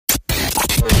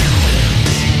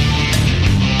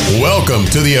Welcome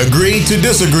to the Agree to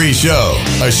Disagree Show,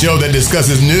 a show that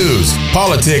discusses news,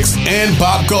 politics, and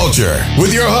pop culture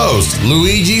with your host,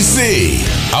 Luigi C.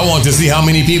 I want to see how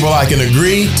many people I can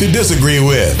agree to disagree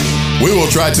with. We will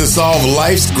try to solve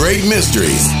life's great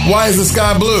mysteries. Why is the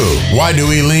sky blue? Why do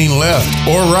we lean left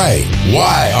or right?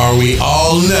 Why are we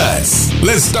all nuts?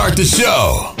 Let's start the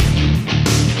show.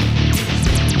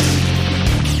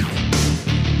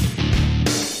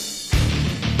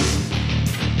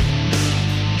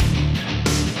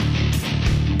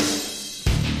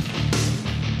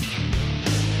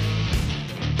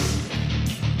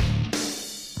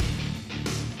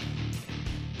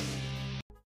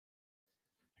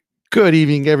 Good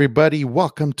evening, everybody.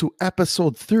 Welcome to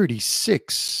episode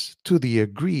 36 to the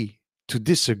Agree to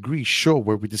Disagree show,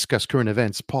 where we discuss current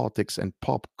events, politics, and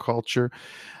pop culture.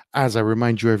 As I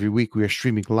remind you every week, we are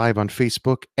streaming live on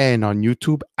Facebook and on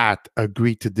YouTube at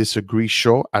Agree to Disagree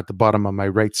show at the bottom of my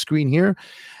right screen here.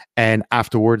 And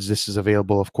afterwards, this is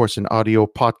available, of course, in audio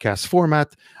podcast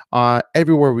format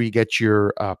everywhere we get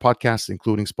your podcasts,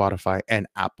 including Spotify and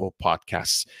Apple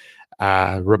Podcasts.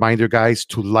 Reminder, guys,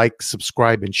 to like,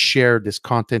 subscribe, and share this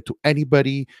content to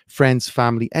anybody, friends,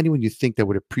 family, anyone you think that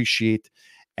would appreciate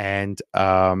and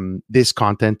this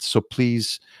content. So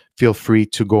please feel free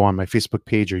to go on my Facebook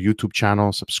page or YouTube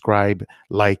channel, subscribe,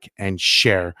 like, and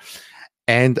share.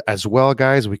 And as well,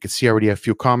 guys, we could see already a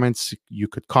few comments. You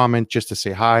could comment just to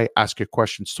say hi, ask your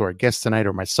questions to our guest tonight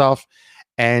or myself,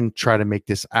 and try to make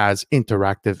this as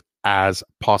interactive as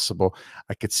possible.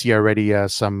 I could see already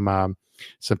some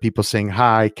people saying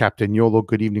hi. Captain Yolo,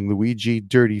 good evening, Luigi.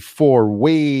 Dirty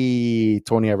Four-Way,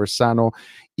 Tony Aversano,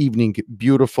 evening,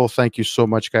 beautiful. Thank you so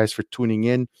much, guys, for tuning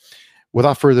in.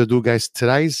 Without further ado, guys,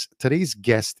 today's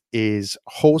guest is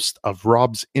host of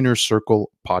Rob's Inner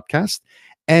Circle podcast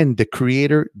and the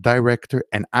creator, director,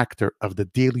 and actor of the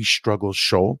Daily Struggle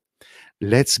show.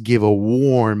 Let's give a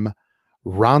warm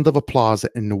round of applause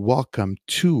and welcome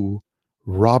to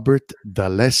Robert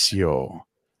D'Alessio.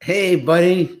 Hey,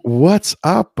 buddy. What's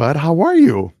up, bud? How are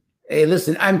you? Hey,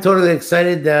 listen, I'm totally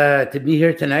excited to be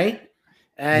here tonight.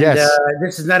 And yes.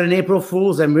 This is not an April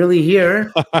Fool's. I'm really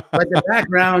here. But the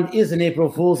background is an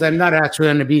April Fool's. I'm not actually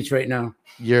on the beach right now.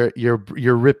 You're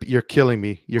killing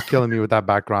me. You're killing me with that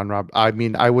background, Rob. I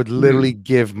mean, I would literally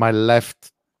give my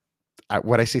left,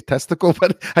 what I say testicle,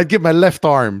 but I'd give my left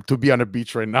arm to be on a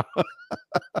beach right now.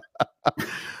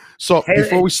 So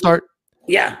before we start,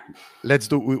 yeah, let's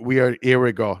do. We are here.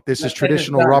 We go. This is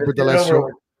traditional Robert D'Alessio.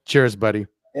 Cheers, buddy.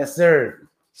 Yes, sir.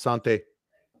 Sante.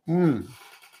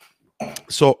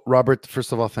 So, Robert,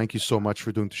 first of all, thank you so much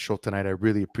for doing the show tonight. I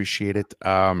really appreciate it. As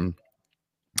I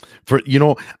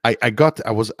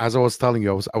was telling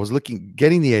you, I was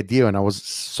getting the idea, and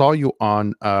saw you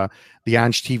on the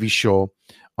Ange TV show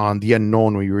on The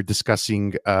Unknown, where you were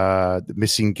discussing the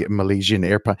missing Malaysian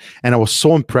airplane, and I was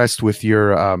so impressed with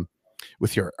your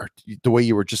the way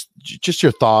you were just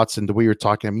your thoughts and the way you're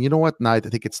talking. I mean, you know what? Now I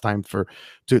think it's time to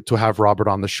have Robert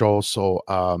on the show. So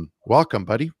welcome,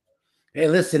 buddy. Hey,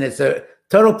 listen, it's a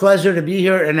total pleasure to be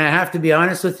here. And I have to be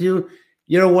honest with you.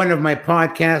 You're one of my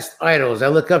podcast idols. I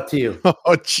look up to you.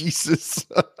 Oh, Jesus.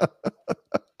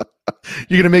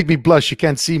 You're going to make me blush. You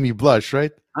can't see me blush,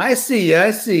 right? I see you.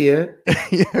 Yeah,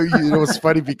 it's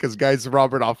funny because, guys,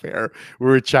 Robert off air, we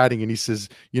were chatting and he says,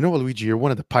 you know what, Luigi, you're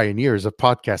one of the pioneers of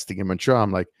podcasting in Montreal.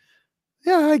 I'm like,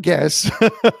 yeah, I guess.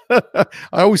 I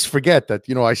always forget that,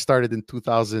 I started in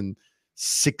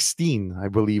 2016, I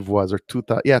believe or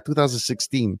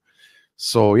 2016.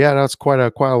 So yeah, that's quite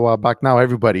a while back now.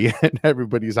 Everybody's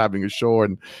having a show,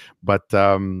 but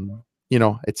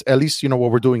it's at least,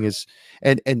 what we're doing is,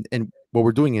 and what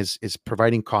we're doing is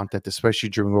providing content, especially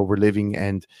during where we're living,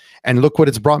 and look what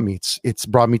it's brought me. It's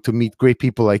brought me to meet great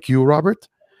people like you, Robert,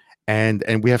 and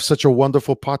we have such a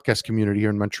wonderful podcast community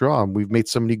here in Montreal, and we've made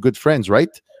so many good friends,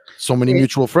 right? So many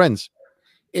mutual friends.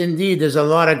 Indeed, there's a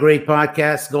lot of great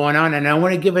podcasts going on, and I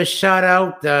want to give a shout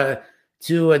out to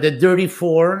the Dirty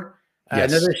Four.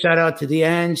 Yes. Another shout out to the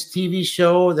Ange TV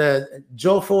show, the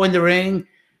Jofo in the Ring.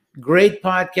 Great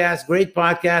podcast, great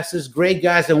podcasters, great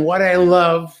guys. And what I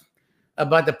love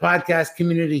about the podcast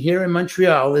community here in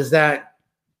Montreal is that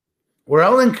we're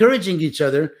all encouraging each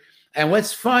other. And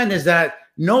what's fun is that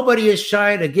nobody is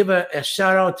shy to give a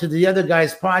shout out to the other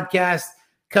guy's podcast.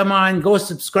 Come on, go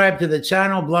subscribe to the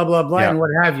channel, blah, blah, blah, and what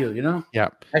have you, Yeah.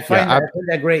 I find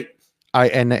that great.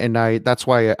 I that's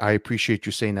why I appreciate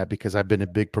you saying that, because I've been a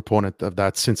big proponent of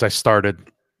that since I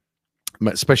started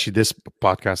especially this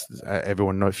podcast.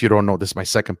 Everyone know, if you don't know, this is my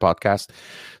second podcast.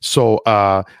 So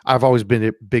I've always been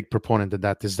a big proponent of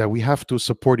that, is that we have to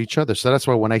support each other. So that's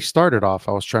why when I started off,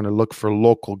 I was trying to look for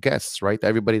local guests, right?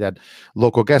 Everybody that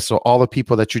local guests. So all the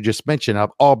people that you just mentioned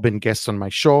have all been guests on my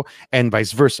show, and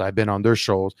vice versa. I've been on their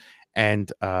shows,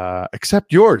 and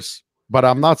except yours, but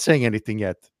I'm not saying anything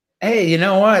yet. Hey, you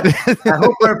know what? I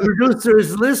hope our producer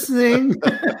is listening.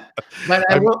 But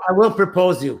I will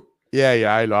propose you.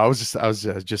 Yeah, I know. I was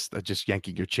just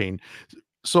yanking your chain.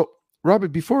 So,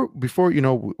 Robert, before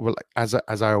well, as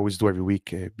I always do every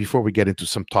week, before we get into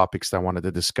some topics that I wanted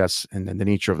to discuss and the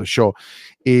nature of the show,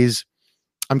 is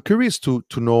I'm curious to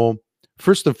know,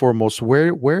 first and foremost,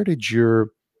 where did your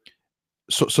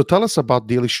so tell us about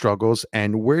Daily Struggles,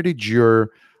 and where did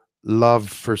your love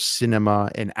for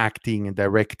cinema and acting and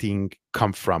directing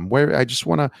come from? Where I just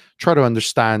want to try to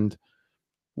understand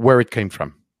where it came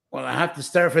from. Well, I have to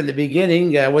start from the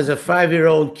beginning. I was a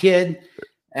 5-year-old kid,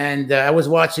 and I was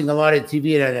watching a lot of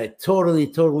TV, and I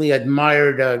totally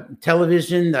admired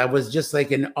television. I was just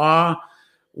like in awe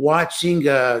watching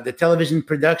the television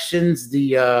productions,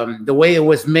 the way it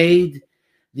was made,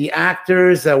 the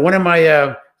actors. One of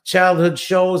my childhood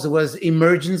shows was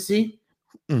Emergency.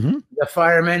 Mm-hmm. The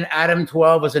Fireman. Adam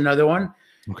 12 was another one.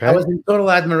 Okay. I was in total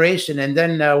admiration. And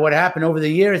then what happened over the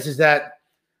years is that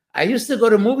I used to go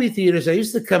to movie theaters. I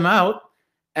used to come out,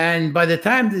 and by the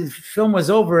time the film was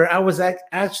over, I was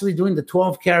actually doing the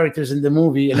 12 characters in the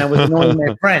movie, and I was knowing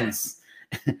my friends.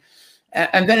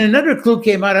 And then another clue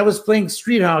came out. I was playing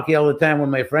street hockey all the time with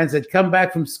my friends. I'd come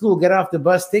back from school, get off the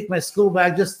bus, take my school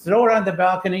bag, just throw it on the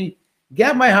balcony,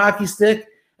 get my hockey stick,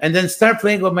 and then start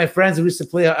playing with my friends who used to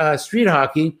play street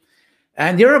hockey.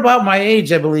 And you're about my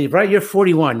age, I believe, right? You're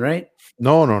 41, right?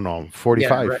 No. 45.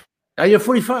 Yeah, right. Oh, you're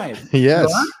 45.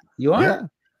 Yes. You are?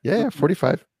 Yeah,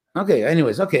 45. Okay.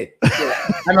 Anyways, okay.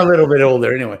 Yeah, I'm a little bit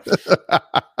older anyway.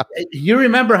 You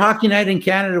remember Hockey Night in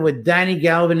Canada with Danny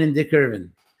Galvin and Dick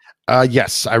Irvin?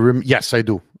 Yes, yes, I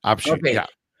do. Absolutely. Okay.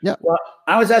 Yeah. Well,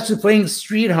 I was actually playing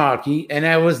street hockey, and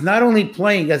I was not only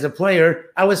playing as a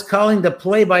player, I was calling the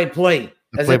play-by-play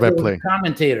as a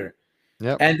commentator.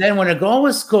 Yep. And then when a goal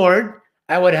was scored,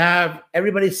 I would have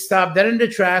everybody stop dead in the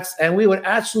tracks, and we would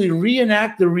actually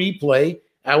reenact the replay.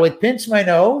 I would pinch my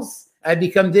nose. I'd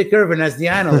become Dick Irvin as the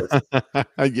analyst.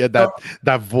 Yeah,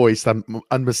 that voice, that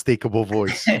unmistakable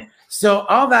voice. So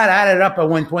all that added up at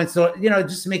one point. So,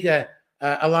 just to make a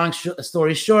long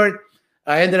story short,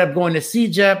 I ended up going to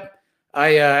CEGEP.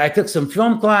 I took some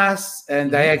film class,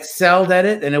 and I excelled at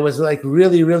it. And it was like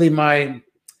really my,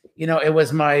 it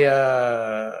was my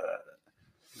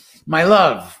my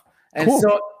love. And cool.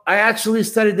 So I actually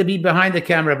studied to be behind the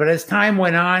camera. But as time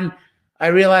went on, I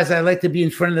realized I like to be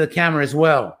in front of the camera as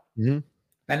well. Mm-hmm.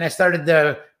 And I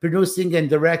started producing and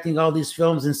directing all these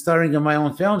films and starring in my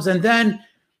own films. And then,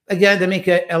 again, to make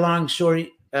a long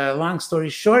story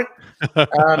short,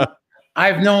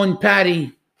 I've known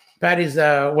Patty. Patty's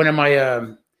one of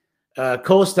my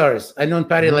co-stars. I've known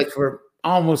Patty like for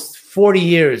almost 40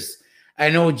 years. I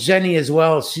know Jenny as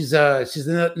well. She's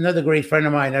another great friend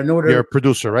of mine. I've known her. You're a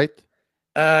producer, right?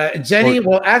 Jenny.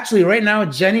 Well, actually, right now,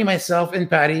 Jenny, myself, and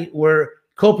Patty were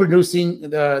co-producing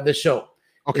the show.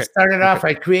 Okay. It started off.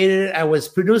 I created it. I was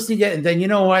producing it, and then you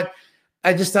know what?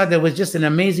 I just thought there was just an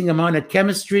amazing amount of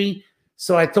chemistry.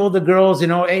 So I told the girls,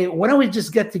 hey, why don't we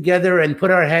just get together and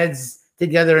put our heads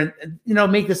together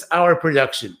and make this our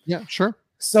production? Yeah, sure.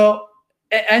 So,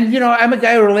 and I'm a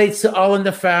guy who relates to All in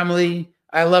the Family.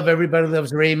 I love Everybody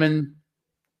Loves Raymond,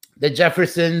 The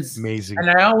Jeffersons. Amazing.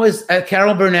 And I always,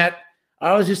 Carol Burnett, I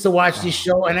always used to watch this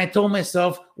show. And I told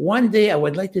myself, one day I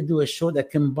would like to do a show that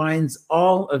combines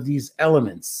all of these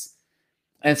elements.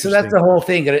 And so that's the whole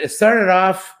thing. It started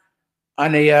off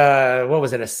on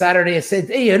a Saturday. I said,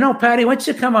 hey, Patty, why don't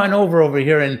you come on over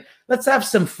here and let's have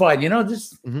some fun,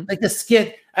 just like a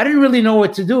skit. I didn't really know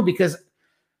what to do because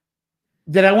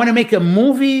did I want to make a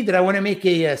movie? Did I want to make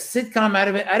a sitcom out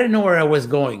of it? I didn't know where I was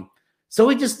going. So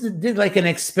we just did like an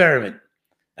experiment.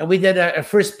 And we did a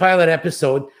first pilot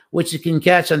episode, which you can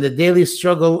catch on the Daily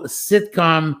Struggle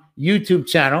sitcom YouTube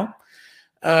channel.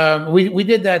 We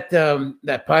did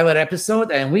that pilot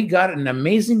episode, and we got an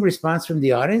amazing response from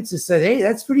the audience. It said, hey,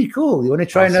 that's pretty cool. You want to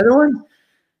try another one?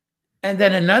 And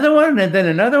then another one, and then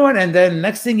another one. And then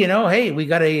next thing you know, hey, we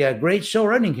got a great show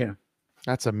running here.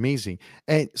 That's amazing.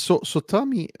 And so tell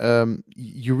me,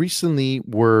 you recently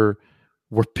were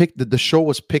picked. The show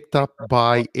was picked up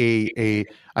by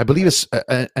I believe it's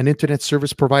an internet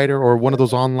service provider or one of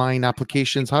those online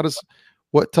applications.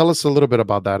 Tell us a little bit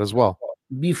about that as well.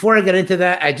 Before I get into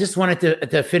that, I just wanted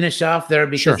to finish off there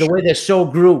because the way the show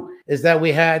grew is that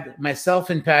we had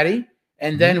myself and Patty,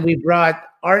 And then we brought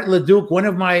Art LeDuc, one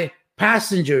of my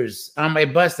passengers on my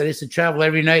bus that I used to travel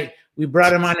every night. We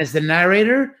brought him on as the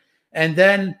narrator. And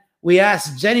then we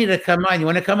asked Jenny to come on. You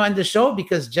want to come on the show?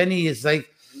 Because Jenny is like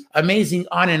amazing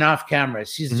on and off camera.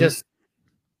 She's just,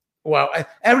 wow.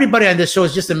 Everybody on this show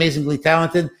is just amazingly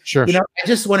talented. Sure. You know, I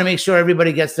just want to make sure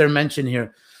everybody gets their mention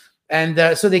here.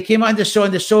 And so they came on the show,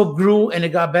 and the show grew, and it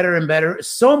got better and better,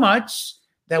 so much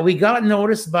that we got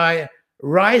noticed by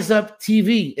Rise Up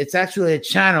TV. It's actually a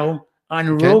channel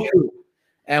on Roku.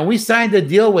 And we signed a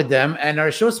deal with them, and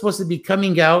our show's supposed to be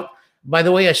coming out. By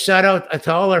the way, a shout out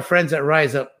to all our friends at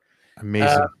Rise Up.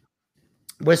 Amazing.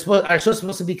 Our show's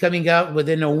supposed to be coming out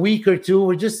within a week or two.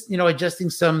 We're just, adjusting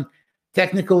some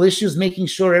technical issues, making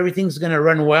sure everything's going to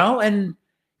run well. And,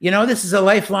 this is a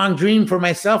lifelong dream for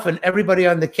myself and everybody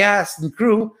on the cast and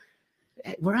crew.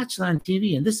 We're actually on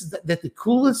TV, and this is the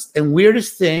coolest and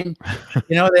weirdest thing,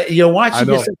 that you're watching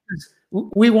this.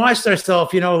 We watched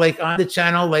ourselves, like on the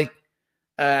channel, like,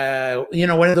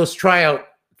 one of those tryout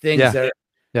things.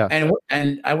 Yeah.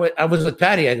 And I was with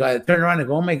Patty. I turned around and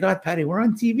go, oh my God, Patty, we're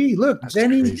on TV. Look,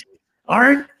 Jenny,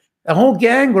 Art, the whole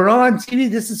gang, we're all on TV.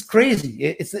 This is crazy.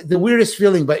 It's the weirdest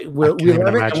feeling, but we love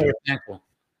it and we're thankful.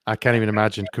 I can't even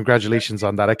imagine. Congratulations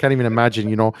on that. I can't even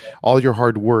imagine, all your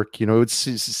hard work. It's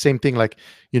the same thing like,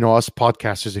 us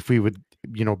podcasters, if we would,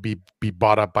 be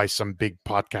bought up by some big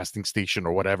podcasting station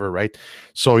or whatever, right?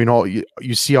 So,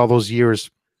 you see all those years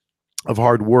of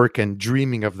hard work and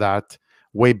dreaming of that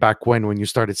way back when you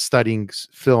started studying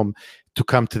film to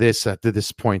come to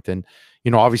this point. And,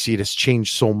 obviously it has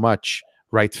changed so much,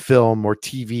 right? Film or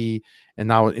TV, and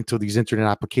now into these internet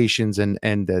applications and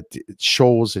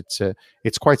shows.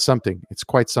 It's quite something. It's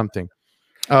quite something.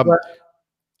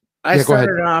 I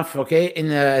started off,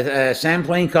 in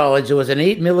Champlain College. It was an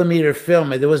 8mm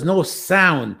film, and there was no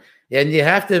sound. And you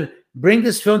have to bring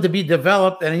this film to be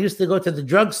developed. And I used to go to the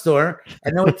drugstore,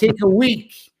 and it would take a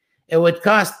week. It would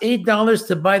cost $8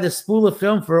 to buy the spool of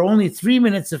film for only 3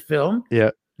 minutes of film.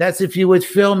 Yeah. That's if you would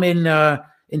film in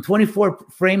 24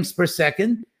 frames per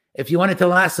second. If you wanted to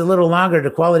last a little longer,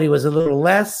 the quality was a little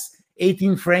less,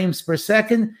 18 frames per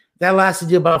second. That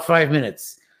lasted you about 5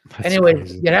 minutes. Anyway,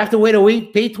 you'd have to wait a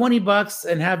week, pay $20,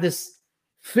 and have this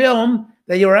film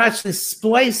that you're actually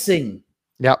splicing.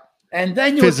 Yep. And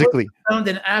then you physically. Would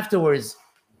and afterwards,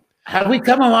 have we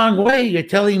come a long way? You're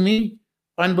telling me?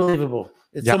 Unbelievable.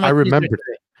 It's so much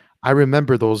I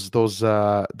remember those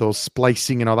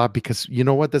splicing and all that, because you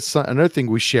know what? That's another thing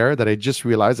we share that I just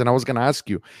realized, and I was going to ask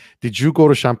you, did you go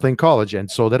to Champlain College? And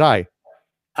so did I.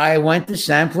 I went to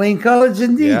Champlain College,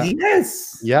 indeed. Yeah.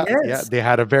 Yes. Yeah. They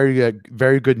had a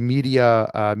very good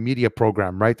media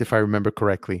program, right? If I remember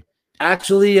correctly.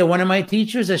 Actually, one of my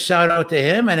teachers, a shout out to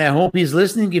him, and I hope he's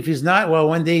listening. If he's not, well,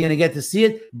 one day you're going to get to see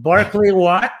it. Barclay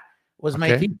Watt was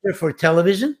my teacher for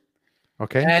television.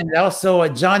 Okay. And also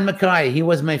John Mackay, he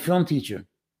was my film teacher.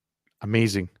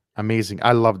 Amazing.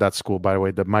 I love that school, by the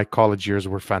way. My college years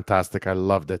were fantastic. I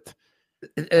loved it.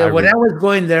 When I was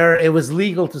going there, it was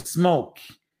legal to smoke.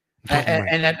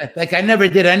 I never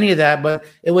did any of that, but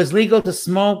it was legal to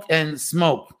smoke.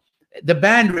 The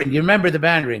band ring, you remember the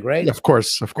band ring, right? Of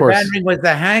course. The band ring was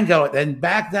the hangout. And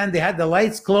back then they had the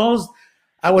lights closed.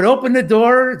 I would open the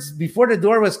door. Before the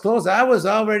door was closed, I was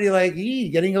already like,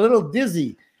 getting a little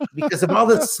dizzy because of all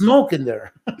the smoke in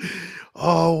there.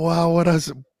 Oh, wow. What a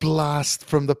blast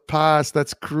from the past.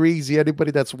 That's crazy.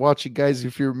 Anybody that's watching, guys,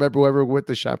 if you remember whoever went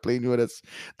to Champlain, it's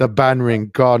the band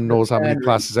ring. God knows how many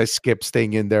classes I skipped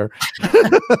staying in there.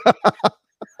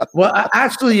 Well,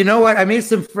 actually, you know what? I made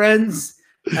some friends,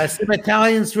 some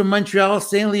Italians from Montreal,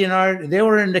 Saint Leonard. They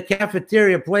were in the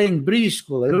cafeteria playing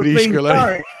briscola. They were playing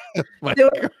cards.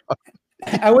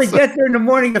 I would get there in the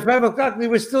morning at 5 o'clock. They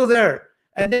were still there.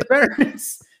 And their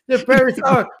parents, my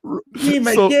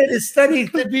kid is studying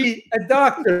to be a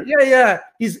doctor. Yeah.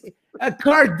 He's a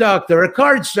card doctor, a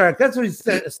card shark. That's what he's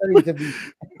studying to be.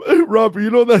 Robert, you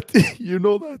know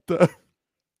that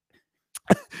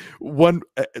one.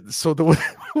 So there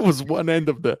was one end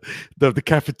of the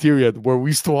cafeteria where we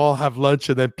used to all have lunch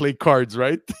and then play cards,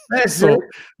 right? That's so it.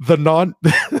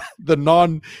 the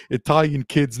non-Italian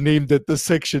kids named it the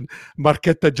section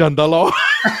Marchetta Giandalò.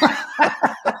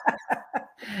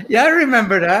 Yeah, I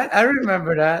remember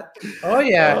that. Oh,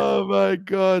 yeah. Oh, my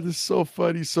God. It's so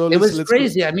funny. So it was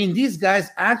crazy. I mean, these guys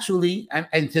actually,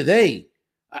 and today,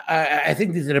 I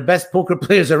think these are the best poker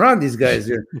players around, these guys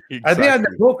here. Exactly. Are they on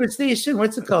the poker station?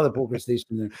 What's it called, the poker station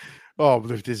there? Oh,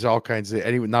 there's all kinds of,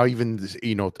 anyway, now even,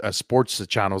 sports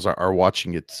channels are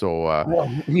watching it. So, well,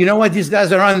 you know what? These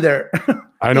guys are on there.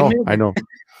 I know.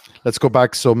 let's go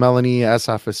back. So Melanie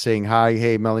Asaf is saying hi.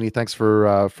 Hey, Melanie, thanks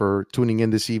for tuning in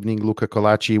this evening. Luca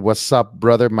Colaci, what's up,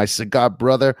 brother? My cigar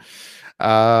brother.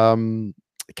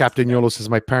 Captain Yolo says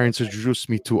my parents introduced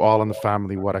me to All in the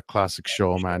Family. What a classic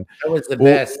show, man. That was the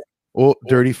best. Oh,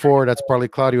 Dirty Four. That's probably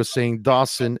Claudio saying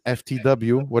Dawson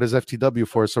FTW. What is FTW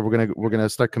for? So we're gonna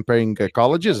start comparing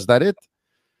colleges. Is that it?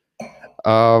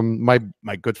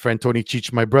 My good friend Tony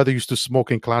Cheech. My brother used to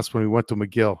smoke in class when we went to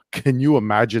McGill. Can you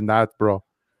imagine that, bro?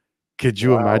 Could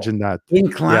you imagine that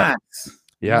in class?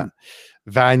 Yeah.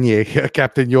 Vanier,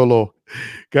 Captain Yolo,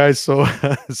 guys. So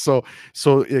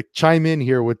chime in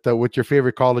here with your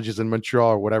favorite colleges in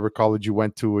Montreal or whatever college you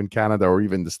went to in Canada or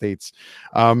even the States.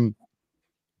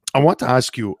 I want to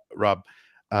ask you, Rob,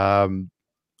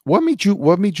 what made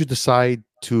you decide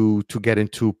to get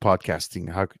into podcasting?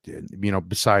 How,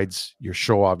 besides your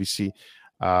show, obviously.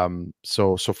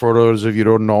 So for those of you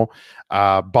who don't know,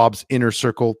 Bob's Inner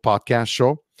Circle podcast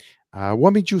show.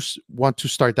 What made you want to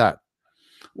start that?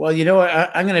 Well,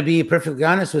 I'm going to be perfectly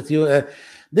honest with you.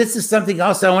 This is something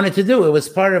else I wanted to do. It was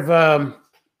part of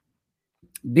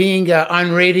being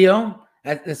on radio.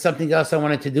 That's something else I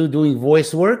wanted to do, doing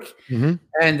voice work. Mm-hmm.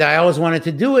 And I always wanted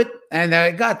to do it. And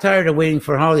I got tired of waiting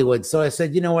for Hollywood. So I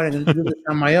said, you know what, I'm going to do this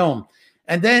on my own.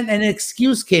 And then an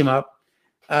excuse came up.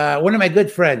 One of my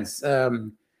good friends,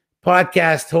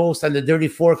 podcast host on the Dirty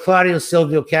Four, Claudio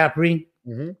Silvio Capri.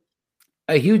 Mm-hmm.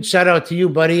 A huge shout out to you,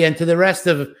 buddy, and to the rest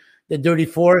of the Dirty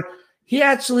Four. He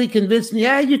actually convinced me,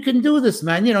 you can do this,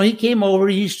 man. He came over,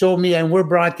 he showed me, and we're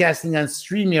broadcasting on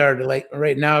StreamYard like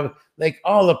right now, like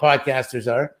all the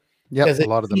podcasters are. Yeah, a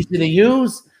lot of them. Easy to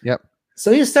use. Yep.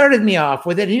 So he started me off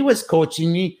with it. He was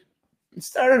coaching me. It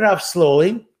started off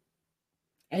slowly.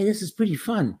 Hey, this is pretty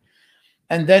fun.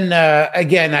 And then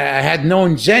again, I had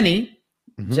known Jenny.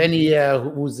 Mm-hmm. Jenny,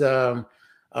 who's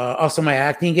also my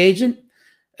acting agent.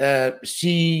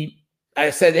 I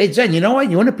said, hey, Jen, you know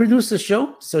what? You want to produce the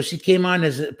show? So she came on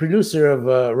as a producer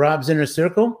of Rob's Inner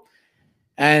Circle.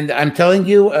 And I'm telling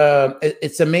you,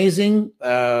 it's amazing.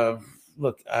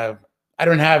 Look, I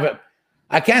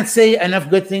can't say enough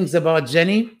good things about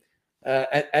Jenny.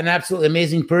 An absolutely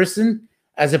amazing person.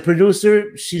 As a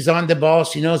producer, she's on the ball.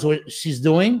 She knows what she's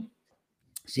doing.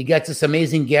 She gets us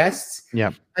amazing guests.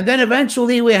 Yeah. And then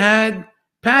eventually we had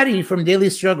Patty from Daily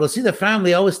Struggle. See, the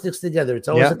family always sticks together. It's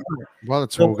always well,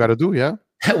 that's what we got to do. Yeah.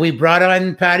 We brought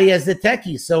on Patty as the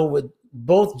techie. So with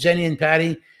both Jenny and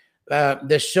Patty,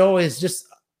 the show is just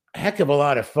a heck of a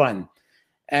lot of fun.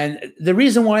 And the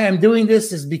reason why I'm doing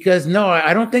this is because, no,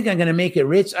 I don't think I'm going to make it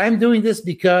rich. I'm doing this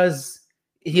because,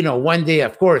 one day,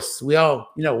 of course, we all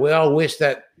wish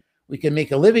that we can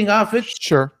make a living off it.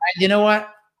 Sure. And you know what?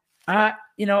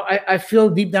 I feel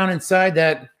deep down inside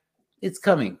that it's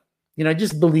coming.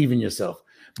 Just believe in yourself.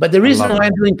 But the reason why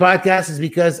I'm doing podcasts is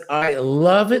because I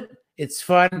love it. It's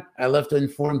fun. I love to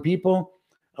inform people.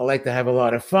 I like to have a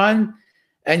lot of fun.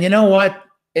 And you know what?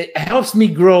 It helps me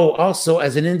grow also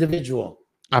as an individual.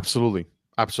 Absolutely.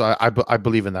 I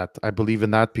believe in that. I believe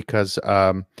in that because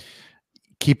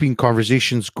keeping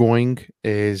conversations going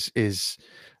is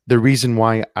the reason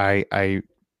why I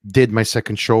did my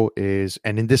second show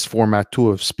and in this format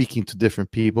too of speaking to different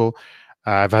people.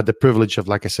 I've had the privilege of,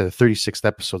 like I said, a 36th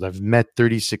episode. I've met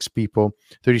 36 people,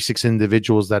 36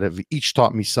 individuals that have each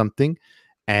taught me something,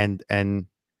 and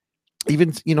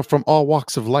even from all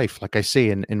walks of life, like I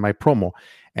say in my promo,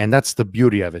 and that's the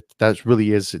beauty of it. That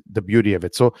really is the beauty of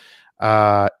it. So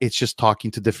it's just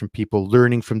talking to different people,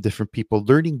 learning from different people,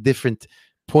 learning different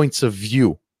points of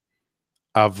view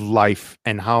of life,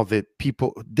 and how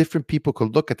different people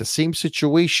could look at the same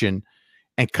situation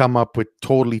and come up with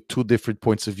totally two different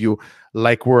points of view,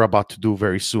 like we're about to do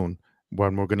very soon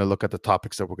when we're going to look at the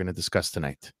topics that we're going to discuss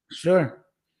tonight. Sure.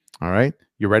 All right.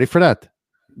 You ready for that?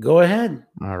 Go ahead.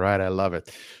 All right. I love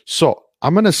it. So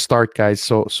I'm going to start, guys.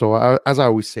 So as I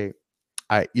always say,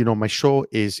 my show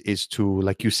is to,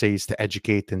 like you say, is to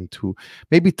educate and to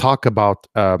maybe talk about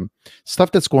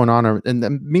stuff that's going on,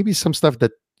 and maybe some stuff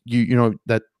that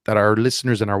that our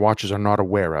listeners and our watchers are not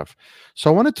aware of.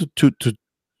 So I wanted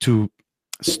to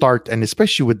start, and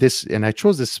especially with this, and I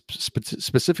chose this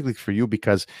specifically for you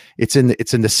because it's in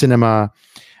the cinema.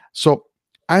 So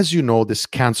as you know, this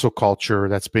cancel culture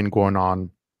that's been going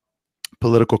on,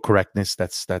 political correctness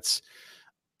that's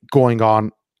going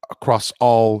on across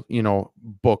all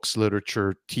books,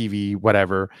 literature, TV,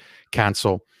 whatever,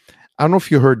 cancel. I don't know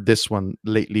if you heard this one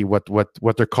lately, what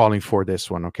they're calling for this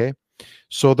one. Okay,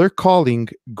 so they're calling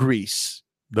Grease,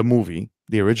 the movie,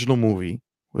 the original movie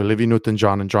with Olivia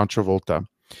Newton-John and John Travolta,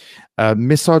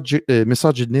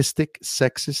 misogynistic,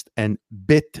 sexist, and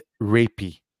bit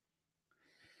rapey.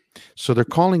 So they're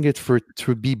calling it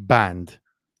to be banned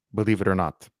believe it or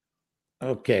not,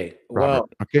 Okay. Robert. Well,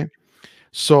 Okay,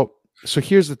 so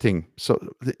here's the thing. So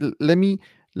let me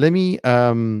let me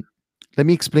let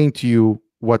me explain to you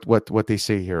what they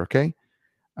say here. Okay,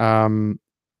 um,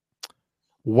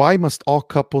 why must all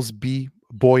couples be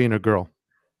boy and a girl?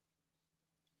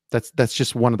 That's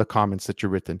just one of the comments that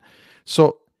you're written.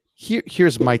 So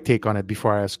here's my take on it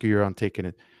before I ask you your own take on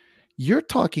it. You're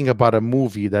talking about a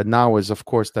movie that now is, of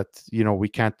course, that we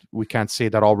can't say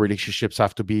that all relationships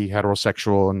have to be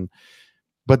heterosexual, and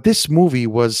but this movie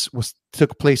was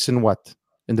took place in what,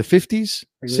 in the 50s,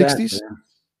 exactly. 60s,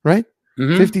 right?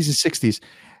 Hmm. 50s and 60s.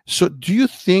 So do you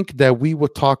think that we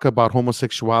would talk about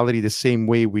homosexuality the same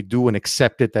way we do and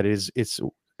accept it, that it's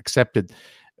accepted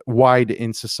wide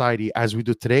in society as we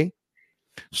do today?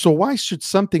 So why should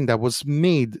something that was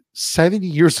made 70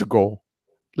 years ago,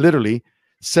 literally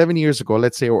 70 years ago,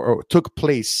 let's say, or took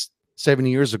place 70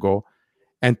 years ago,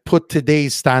 and put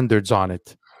today's standards on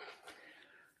it?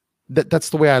 That's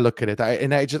the way I look at it.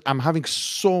 I'm having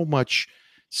so much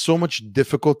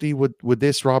difficulty with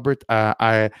this, Robert.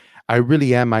 I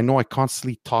really am. I know I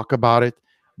constantly talk about it,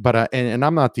 but and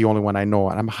I'm not the only one. I know,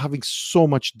 and I'm having so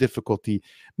much difficulty.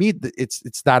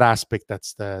 It's that aspect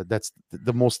that's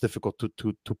the most difficult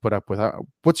to put up with.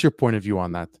 What's your point of view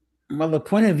on that? Well, the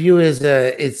point of view is,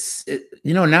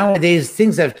 nowadays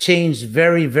things have changed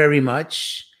very, very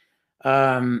much.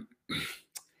 Um,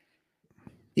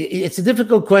 it's a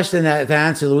difficult question to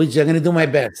answer, Luigi. I'm going to do my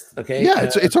best. Okay. Yeah,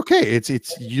 it's okay. It's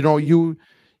you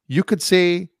could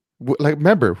say, like,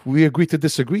 remember, we agree to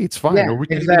disagree. It's fine, Yeah, or we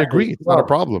can even exactly. agree. It's not a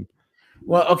problem.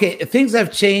 Well, okay, things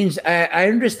have changed. I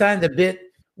understand a bit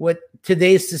what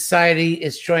today's society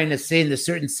is trying to say in a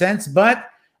certain sense, but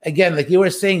again, like you were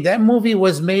saying, that movie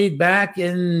was made back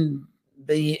in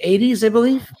the 80s, I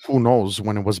believe. Who knows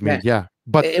when it was Yeah, made? Yeah,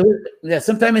 but it was, yeah,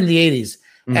 sometime in the 80s.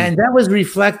 mm, And that was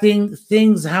reflecting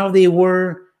things how they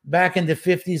were back in the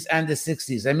 50s and the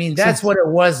 60s. I mean, makes that's sense. what it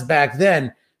was back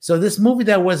then. So this movie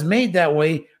that was made that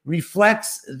way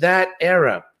reflects that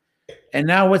era. And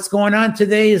now what's going on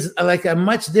today is like a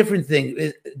much different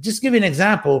thing. Just give you an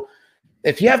example.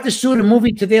 If you have to shoot a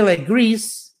movie today like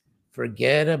Grease,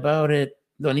 forget about it.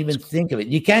 Don't even think of it.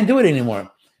 You can't do it anymore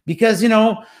because,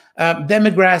 demographics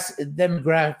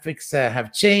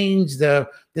have changed.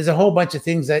 There's a whole bunch of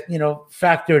things that,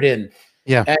 factored in.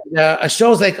 Yeah. And a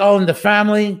shows like All in the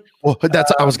Family, Well,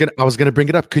 that's I was gonna bring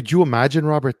it up. Could you imagine,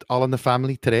 Robert, All in the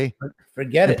Family today?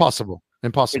 forget it. Impossible.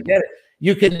 Impossible. Forget it.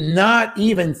 You cannot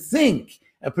even think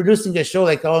of producing a show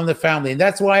like All in the Family. And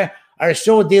that's why our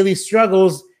show, Daily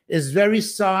Struggles, is very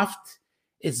soft.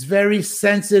 It's very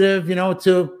sensitive,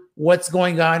 to what's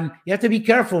going on. You have to be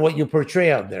careful what you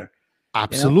portray out there.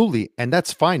 Absolutely. And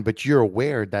that's fine, but you're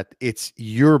aware that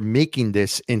you're making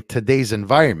this in today's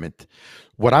environment.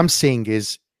 What I'm saying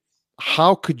is,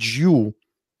 how could you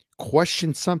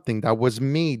question something that was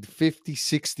made 50,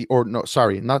 60, or no,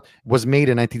 sorry, not was made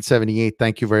in 1978.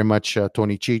 Thank you very much,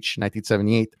 Tony Cheech,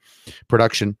 1978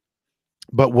 production,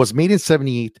 but was made in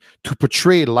 78 to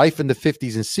portray life in the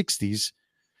 50s and 60s.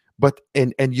 But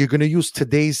and you're going to use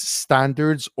today's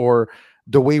standards or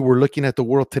the way we're looking at the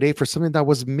world today for something that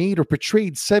was made or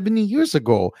portrayed 70 years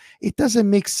ago. It doesn't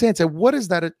make sense. And what does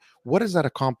that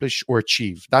accomplish or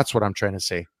achieve? That's what I'm trying to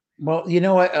say. Well, you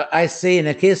know what I say in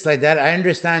a case like that, I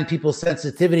understand people's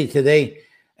sensitivity today.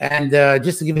 And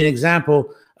just to give you an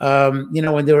example,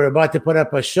 when they were about to put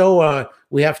up a show,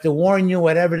 we have to warn you,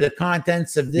 whatever the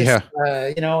contents of this,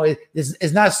 Yeah.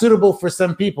 is not suitable for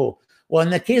some people. Well,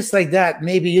 in a case like that,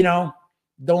 maybe don't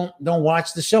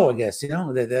watch the show. I guess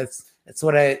that's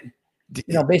what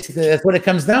basically that's what it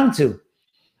comes down to.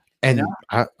 And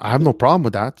I have no problem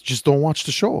with that. Just don't watch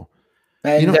the show.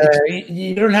 And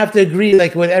you don't have to agree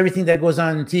like with everything that goes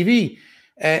on TV.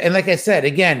 And like I said,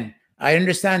 again, I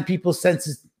understand people's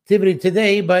sensitivity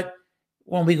today, but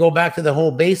when we go back to the whole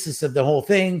basis of the whole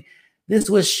thing, this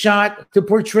was shot to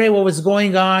portray what was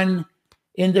going on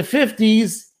in the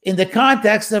 50s in the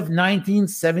context of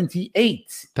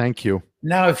 1978. Thank you.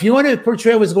 Now, if you want to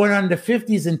portray what's going on in the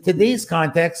 50s in today's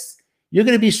context, you're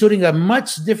going to be shooting a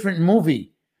much different movie,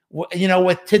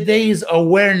 with today's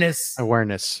awareness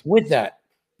with that.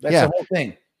 That's the whole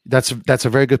thing. That's a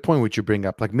very good point which you bring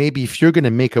up. Like, maybe if you're going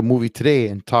to make a movie today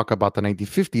and talk about the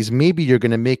 1950s, maybe you're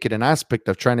going to make it an aspect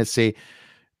of trying to say,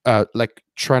 like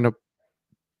trying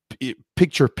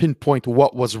to pinpoint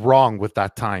what was wrong with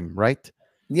that time, right?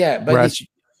 Yeah, but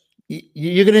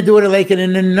you're going to do it like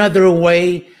in another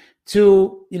way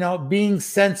to, being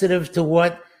sensitive to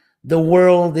what the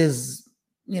world is,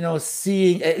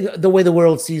 seeing, the way the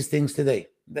world sees things today.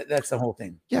 That's the whole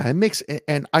thing. Yeah, it makes,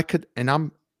 and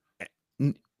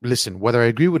listen, whether I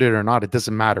agree with it or not, it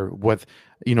doesn't matter. With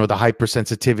the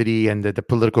hypersensitivity and the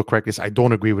political correctness, I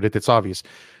don't agree with it. It's obvious,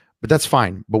 but that's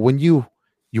fine. But when you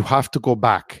have to go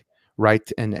back,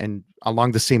 right, and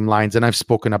along the same lines, and I've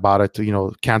spoken about it,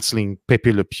 canceling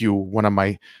Pepe Le Pew, one of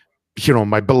my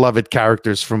my beloved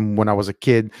characters from when I was a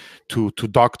kid, to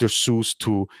Dr. Seuss,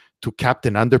 to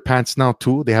Captain Underpants now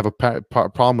too. They have a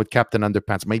problem with Captain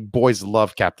Underpants. My boys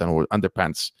love Captain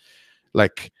Underpants.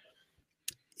 Like,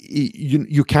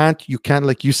 you can't,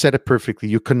 like you said it perfectly.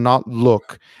 You cannot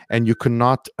look, and you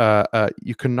cannot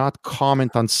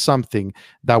comment on something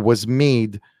that was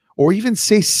made, or even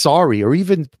say sorry, or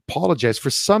even apologize for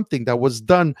something that was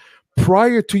done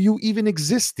prior to you even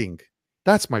existing.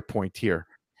 That's my point here.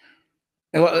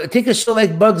 Well, take a show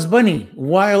like Bugs Bunny,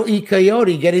 Wile E.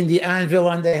 Coyote getting the anvil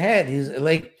on the head. He's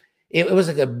like, it was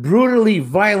like a brutally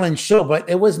violent show, but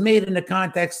it was made in the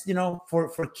context,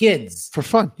 for kids, for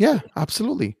fun. Yeah,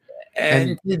 absolutely.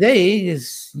 And today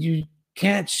you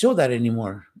can't show that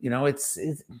anymore. It's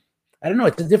I don't know.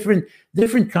 It's a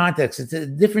different context. It's a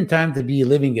different time to be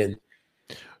living in.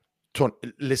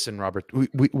 Listen, Robert,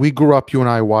 we grew up, you and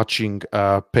I, watching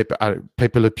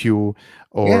Pepe Le Pew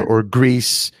or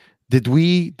Grease. Did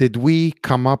we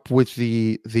come up with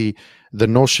the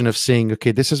notion of saying,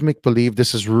 okay, this is make believe,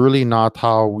 this is really not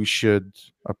how we should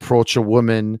approach a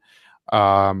woman,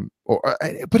 but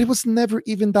it was never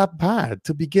even that bad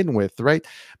to begin with, right?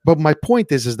 But my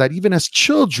point is that even as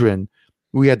children,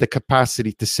 we had the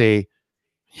capacity to say,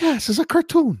 yes, it's a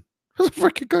cartoon. It's a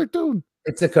freaking cartoon.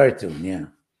 It's a cartoon, yeah.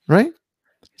 Right?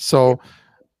 So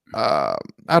I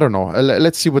don't know.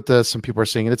 Let's see what some people are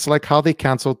saying. It's like how they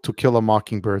canceled To Kill a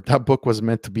Mockingbird. That book was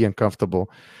meant to be uncomfortable.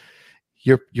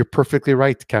 You're perfectly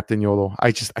right, Captain Yolo.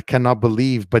 I cannot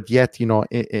believe, but yet,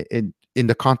 in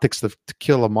the context of To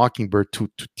Kill a Mockingbird, to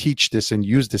teach this and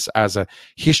use this as a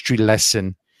history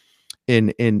lesson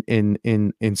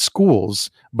in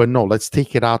schools, but no, let's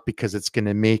take it out because it's going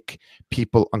to make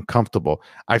people uncomfortable.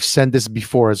 I've said this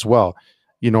before as well.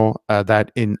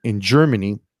 That in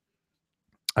Germany,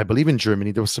 I believe in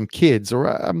Germany, there was some kids, or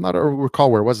I'm not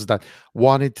recall where it was, that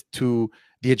wanted the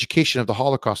education of the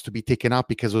Holocaust to be taken out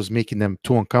because it was making them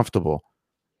too uncomfortable.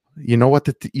 You know what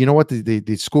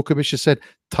the school commission said?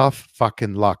 Tough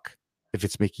fucking luck if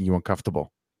it's making you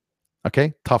uncomfortable.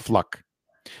 Okay? Tough luck.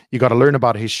 You got to learn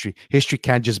about history. History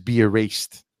can't just be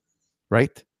erased,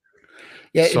 right?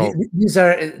 Yeah, so,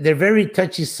 they're very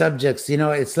touchy subjects.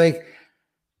 It's like,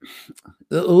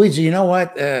 Luigi, you know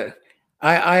what?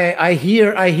 I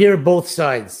hear both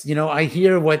sides. I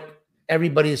hear what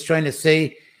everybody is trying to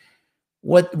say,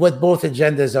 what both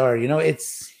agendas are.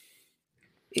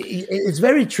 It's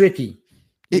very tricky.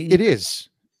 It is.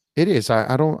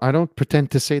 I don't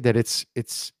pretend to say that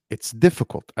it's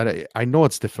difficult. I know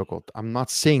it's difficult. I'm not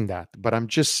saying that, but I'm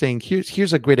just saying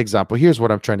here's a great example. Here's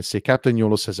what I'm trying to say. Captain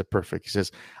Yolo says it perfect. He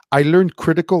says, I learned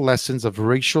critical lessons of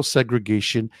racial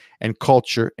segregation and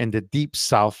culture in the Deep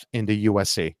South in the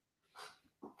USA.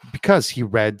 Because he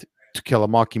read To Kill a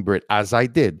Mockingbird, as I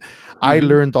did. Mm-hmm. I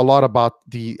learned a lot about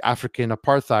the African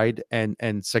apartheid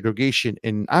and segregation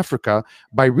in Africa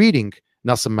by reading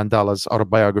Nelson Mandela's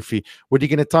autobiography. What are you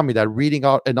going to tell me? That reading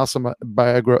out Nelson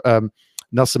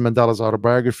Mandela's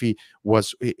autobiography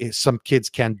was, some kids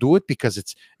can't do it because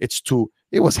it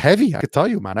was heavy. I could tell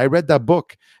you, man. I read that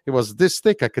book. It was this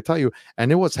thick, I could tell you.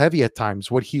 And it was heavy at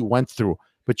times, what he went through.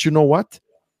 But you know what?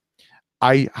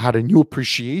 I had a new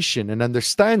appreciation and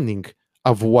understanding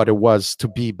of what it was to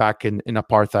be back in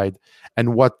apartheid,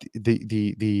 and what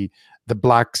the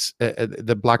blacks,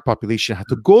 the black population had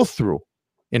to go through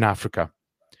in Africa.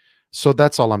 So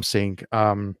that's all I'm saying.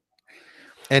 And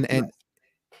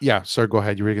yeah, sir, go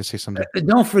ahead. You were going to say something.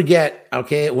 Don't forget,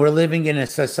 okay, we're living in a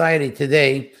society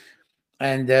today,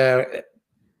 and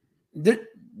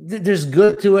there's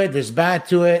good to it, there's bad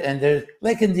to it, and there's,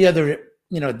 like in the other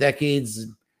decades,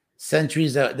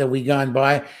 centuries that we gone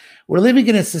by, we're living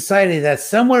in a society that's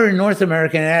somewhere in North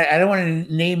America, and I don't want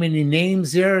to name any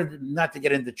names here, not to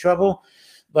get into trouble,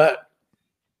 but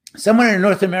somewhere in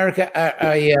North America,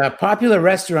 a popular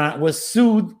restaurant was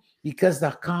sued because the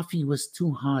coffee was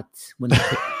too hot when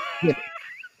they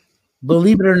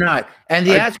believe it or not, and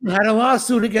they actually had a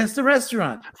lawsuit against the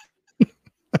restaurant.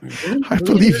 I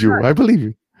believe you. I believe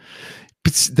you.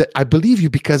 I believe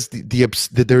you because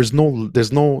there's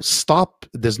no stop,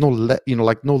 there's no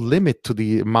no limit to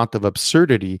the amount of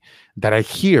absurdity that I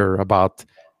hear about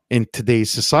in today's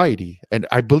society, and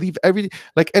I believe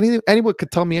anyone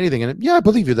could tell me anything, and yeah, I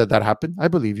believe you that happened. I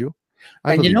believe you.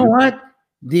 And you know what?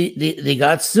 They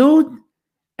got sued,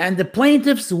 and the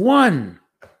plaintiffs won,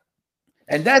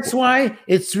 and that's why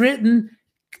it's written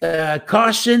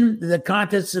caution, the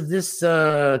contents of this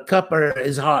cup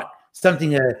is hot.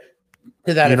 Something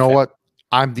to that You know effect. what?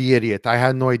 I'm the idiot. I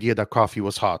had no idea that coffee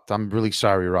was hot. I'm really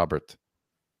sorry, Robert.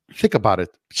 Think about it.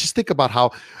 Just think about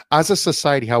how, as a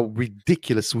society, how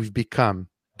ridiculous we've become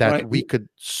that Right. we could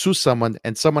sue someone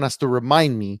and someone has to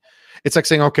remind me. It's like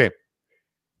saying, okay,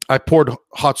 I poured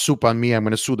hot soup on me. I'm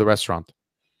going to sue the restaurant.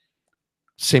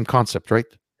 Same concept, right?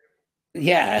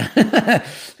 Yeah.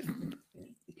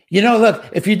 Look,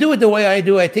 if you do it the way I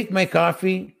do, I take my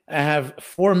coffee, I have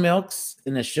 4 milks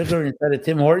and a sugar instead of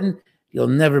Tim Horton, you'll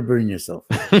never burn yourself.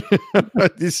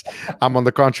 I'm on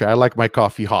the contrary. I like my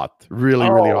coffee hot, really,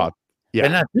 really hot. Yeah,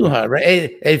 but not too hot, right?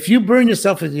 Hey, if you burn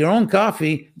yourself with your own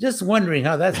coffee, just wondering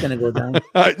how that's going to go down.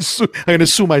 I'm going to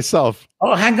sue myself.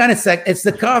 Oh, hang on a sec. It's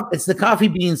the coffee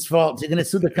beans' fault. You're going to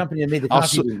sue the company that made the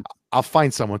coffee beans. I'll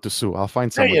find someone to sue. I'll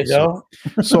find someone. There you go.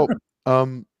 So,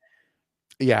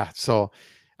 yeah. So,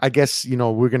 I guess I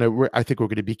think we're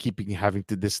gonna be having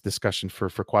this discussion for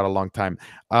quite a long time.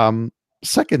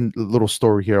 Second little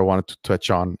story here I wanted to touch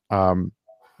on.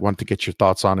 Want to get your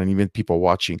thoughts on, and even people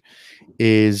watching,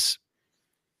 is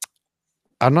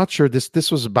I'm not sure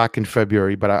this was back in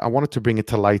February, but I wanted to bring it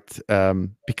to light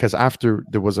because after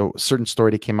there was a certain story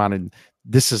that came out, and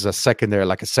this is a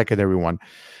secondary one.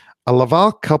 A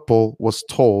Laval couple were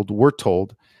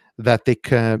told that they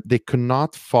could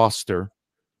not foster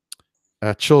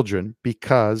children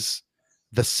because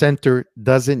the center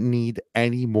doesn't need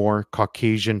any more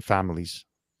Caucasian families.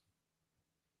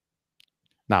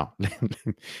 Now,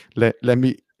 let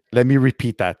me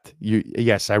repeat that.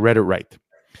 Yes, I read it right.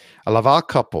 A Laval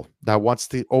couple that wants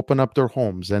to open up their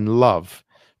homes and love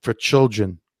for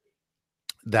children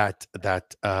and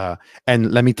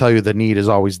let me tell you, the need is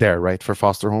always there, right, for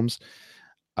foster homes.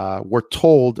 We're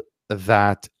told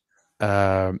that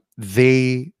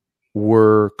they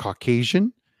were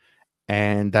Caucasian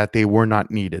and that they were not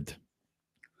needed.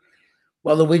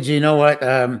 Well, Luigi, you know what?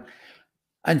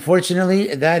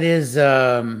 Unfortunately, that is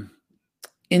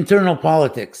internal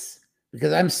politics.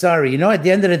 Because I'm sorry, at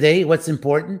the end of the day, what's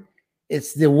important?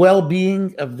 It's the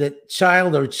well-being of the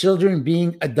child or children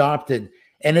being adopted.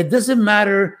 And it doesn't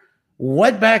matter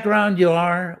what background you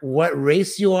are, what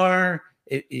race you are,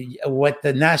 what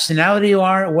the nationality you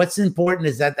are. What's important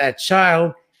is that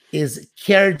child is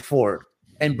cared for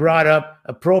and brought up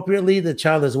appropriately. The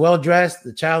child is well-dressed.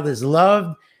 The child is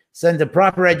loved. Send a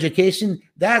proper education.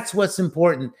 That's what's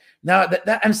important. Now,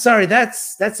 I'm sorry,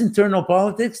 that's internal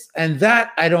politics, and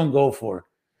that I don't go for.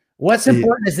 What's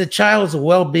important is the child's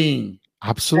well-being.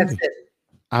 Absolutely.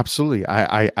 Absolutely.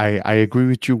 I agree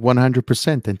with you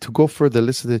 100%. And to go further,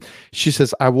 listen to she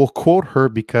says, I will quote her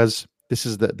because this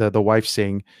is the wife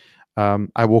saying,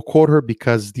 I will quote her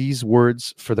because these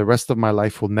words for the rest of my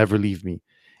life will never leave me.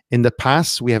 In the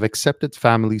past, we have accepted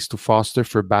families to foster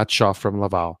for Batshaw from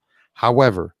Laval.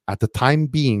 However, at the time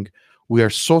being, we are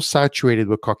so saturated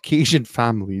with Caucasian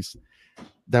families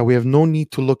that we have no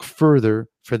need to look further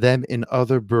for them in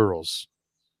other boroughs.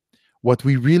 What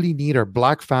we really need are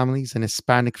Black families and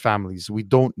Hispanic families. We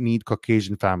don't need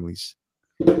Caucasian families.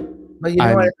 But you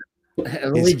know what?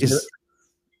 Luigi,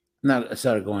 no,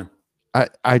 sorry, go on.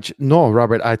 No,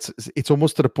 Robert, it's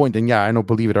almost to the point, and yeah, I know,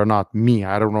 believe it or not,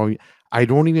 I don't know. I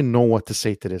don't even know what to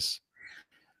say to this.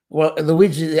 Well,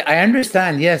 Luigi, I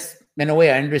understand. Yes, in a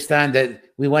way, I understand that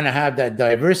we want to have that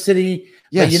diversity.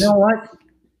 Yes. But you know what?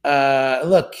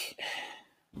 Look,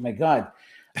 oh my God,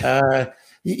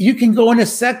 you can go in a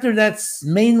sector that's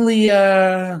mainly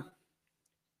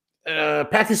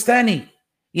Pakistani.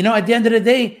 At the end of the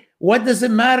day, what does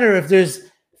it matter if there's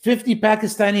 50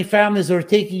 Pakistani families who are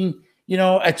taking,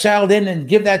 a child in and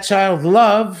give that child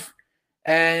love?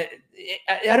 I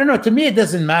don't know. To me, it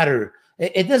doesn't matter.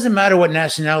 It doesn't matter what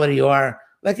nationality you are.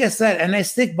 Like I said, and I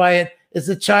stick by it, it's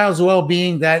the child's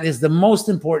well-being that is the most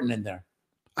important in there.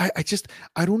 I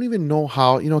don't even know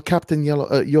how, Captain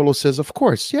Yolo says, of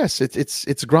course, yes,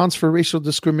 it's grounds for racial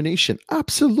discrimination.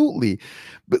 Absolutely.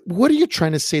 But what are you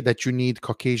trying to say, that you need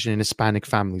Caucasian and Hispanic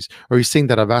families? Or are you saying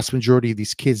that a vast majority of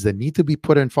these kids that need to be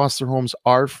put in foster homes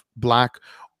are Black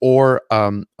or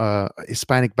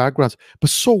Hispanic backgrounds?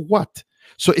 But so what?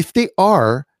 So if they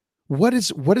are, what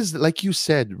is like you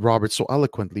said, Robert, so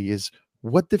eloquently, is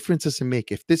what difference does it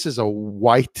make if this is a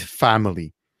white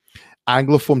family,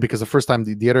 Anglophone? Because the first time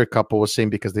the other couple was saying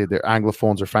because they're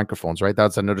Anglophones or Francophones, right?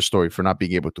 That's another story for not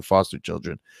being able to foster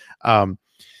children.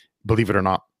 Believe it or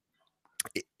not,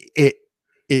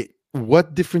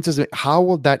 what difference does it? How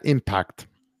will that impact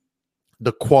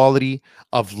the quality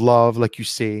of love, like you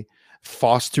say,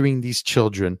 fostering these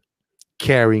children,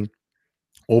 caring,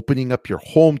 opening up your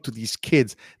home to these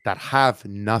kids that have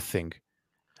nothing,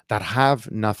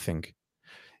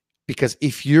 Because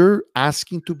if you're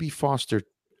asking to be foster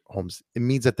homes, it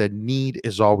means that the need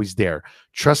is always there.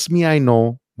 Trust me, I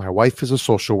know. My wife is a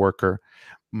social worker.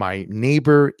 My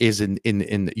neighbor is in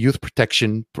youth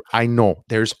protection. I know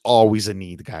there's always a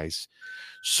need, guys.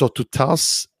 So to tell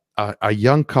a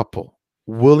young couple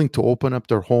willing to open up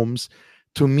their homes,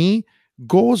 to me,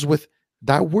 goes with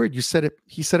that word. You said it.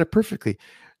 He said it perfectly.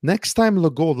 Next time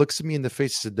Legault looks at me in the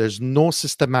face and said, "There's no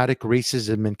systematic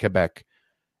racism in Quebec,"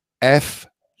 F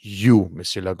you,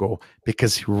 Monsieur Legault,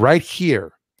 because right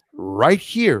here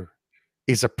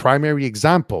is a primary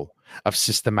example of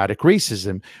systematic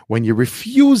racism when you're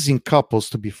refusing couples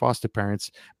to be foster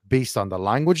parents based on the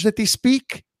language that they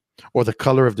speak or the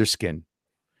color of their skin.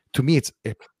 To me, it's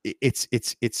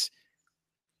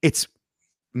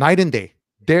night and day.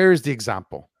 There's the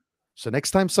example. So next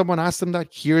time someone asks them that,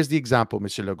 here's the example,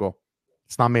 Monsieur Legault.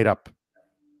 It's not made up.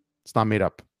 It's not made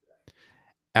up.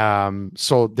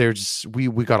 So there's we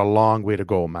got a long way to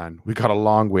go, man. We got a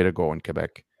long way to go in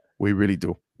Quebec. We really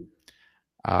do.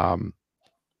 But,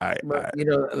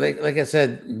 like I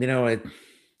said,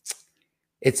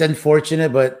 it's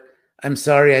unfortunate, but I'm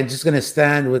sorry. I'm just going to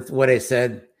stand with what I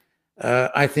said.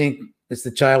 I think it's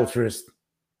the child first.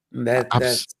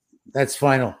 That's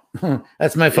final.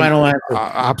 That's my final answer.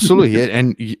 Absolutely,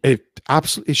 and it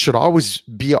absolutely should always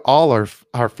be all our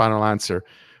final answer,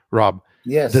 Rob.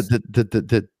 Yes.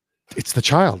 It's the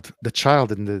child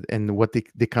and what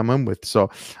they come in with. So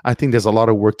I think there's a lot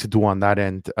of work to do on that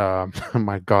end.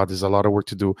 My God, there's a lot of work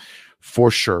to do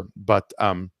for sure. But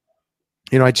I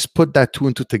just put that two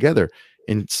and two together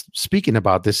in speaking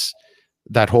about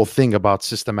that whole thing about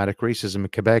systematic racism in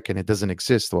Quebec, and it doesn't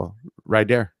exist. Well, right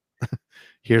there.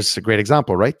 Here's a great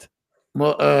example, right?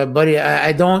 Well, buddy,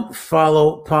 I don't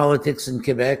follow politics in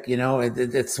Quebec.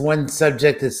 It's one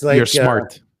subject. It's like you're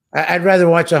smart. I'd rather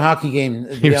watch a hockey game.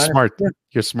 You're smart.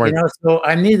 You're smart. So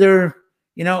I'm neither,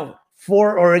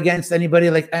 for or against anybody.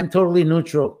 Like, I'm totally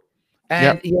neutral.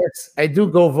 And yes, I do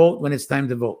go vote when it's time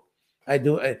to vote. I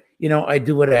do. I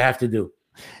do what I have to do,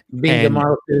 being a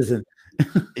model citizen.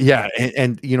 Yeah,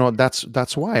 and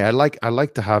that's why I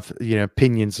like to have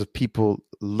opinions of people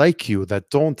like you that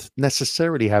don't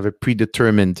necessarily have a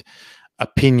predetermined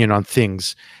opinion on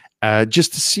things,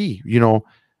 just to see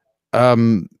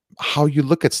how you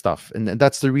look at stuff. And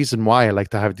that's the reason why I like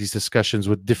to have these discussions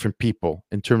with different people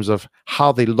in terms of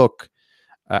how they look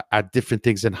at different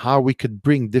things and how we could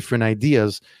bring different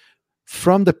ideas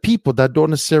from the people that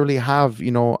don't necessarily have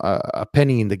a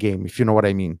penny in the game, if you know what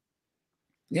I mean.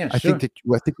 Yeah, I think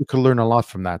we can learn a lot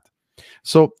from that.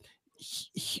 So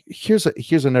here's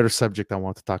another subject I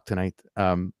want to talk tonight.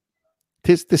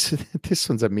 This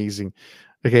one's amazing.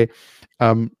 Okay.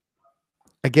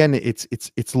 Again,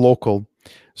 it's local.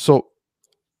 So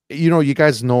you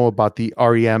guys know about the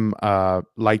REM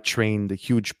light train, the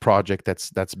huge project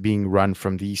that's being run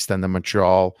from the east end of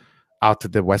Montreal out to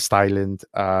the West Island,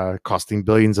 costing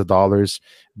billions of dollars,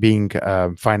 being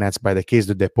financed by the Caisse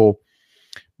de Dépôt.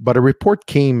 But a report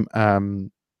came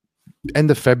end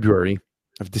of February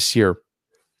of this year,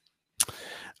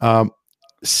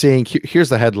 saying, here's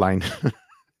the headline.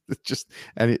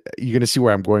 You're going to see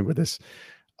where I'm going with this.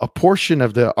 A portion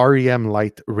of the REM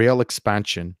light rail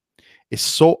expansion is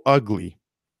so ugly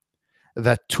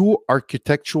that 2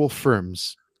 architectural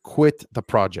firms quit the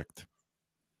project.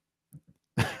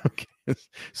 Okay.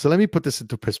 So let me put this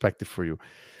into perspective for you.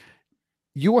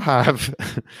 You have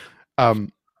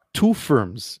 2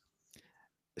 firms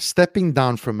stepping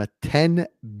down from a 10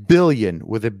 billion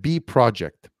with a B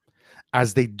project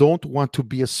as they don't want to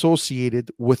be associated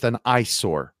with an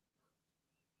eyesore.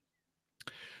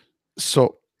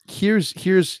 So here's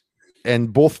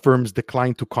and both firms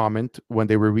declined to comment when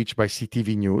they were reached by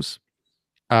CTV News.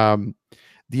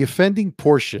 The offending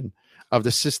portion of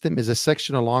the system is a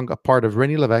section along a part of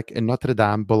René Lévesque and Notre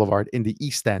Dame Boulevard in the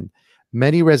East End.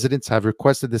 Many residents have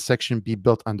requested the section be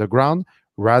built underground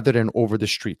rather than over the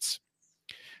streets.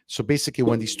 So basically,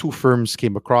 when these 2 firms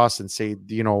came across and said,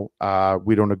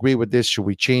 we don't agree with this, should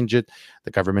we change it?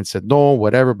 The government said no,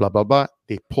 whatever, blah blah blah.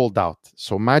 They pulled out.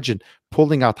 So imagine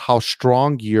pulling out how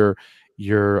strong your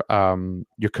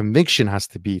conviction has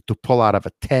to be to pull out of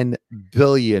a $10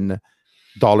 billion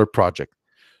project.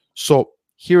 So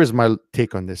here is my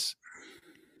take on this.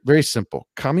 Very simple.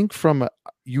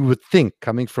 You would think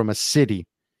coming from a city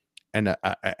and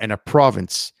a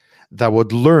province that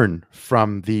would learn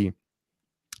from the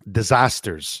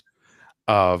disasters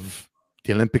of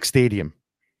the Olympic Stadium,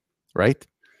 right?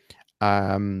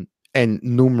 And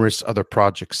numerous other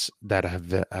projects that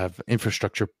have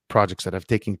infrastructure projects that have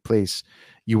taken place.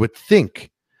 You would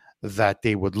think that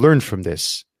they would learn from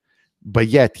this, but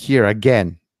yet here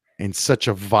again, in such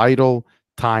a vital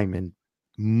time and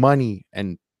money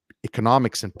and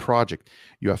economics and project,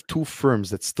 you have two firms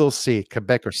that still say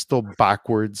Quebec are still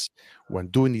backwards when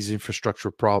doing these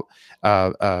infrastructure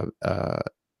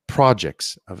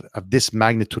projects of this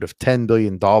magnitude of $10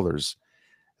 billion,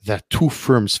 that two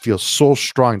firms feel so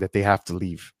strong that they have to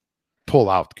leave, pull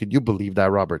out. Could you believe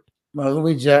that, Robert? Well,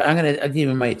 Luigi, I'll give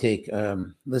you my take.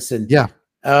 Listen. Yeah.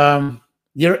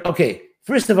 You're okay.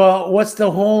 First of all, what's the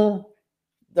whole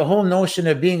notion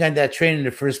of being on that train in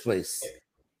the first place?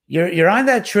 You're on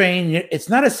that train. It's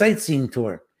not a sightseeing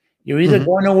tour. You're either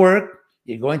going to work,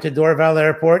 you're going to Dorval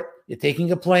Airport, you're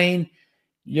taking a plane.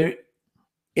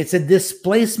 It's a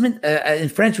displacement. In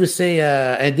French, we say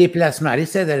a déplacement. How do you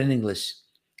say that in English?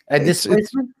 A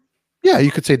displacement. Yeah,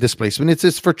 you could say displacement.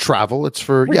 It's for travel. It's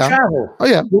for travel. Oh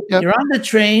yeah. You're on the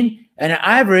train, and on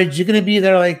average, you're going to be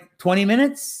there like 20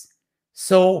 minutes.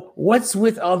 So what's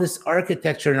with all this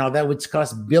architecture and all that, which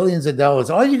costs billions of dollars?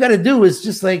 All you got to do is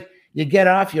just like you get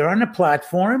off, you're on a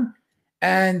platform,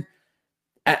 and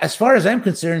as far as I'm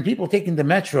concerned, people taking the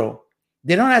metro,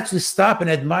 they don't actually stop and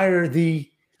admire the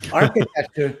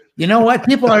architecture. You know what?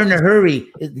 People are in a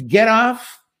hurry. Get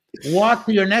off, walk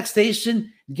to your next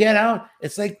station, get out.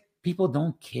 It's like people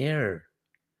don't care.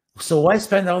 So why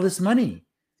spend all this money?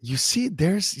 There's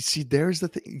the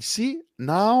thing. You see,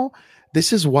 now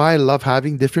this is why I love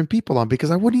having different people on,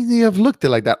 because I wouldn't even have looked at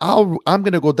it like that. I'm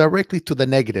going to go directly to the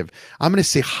negative. I'm going to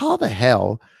say, how the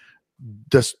hell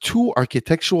does two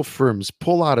architectural firms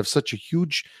pull out of such a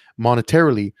huge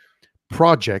monetarily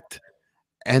project,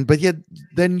 but yet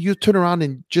then you turn around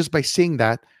and just by saying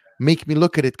that make me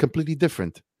look at it completely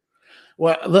different?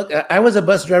 Well, look, I was a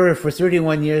bus driver for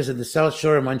 31 years at the South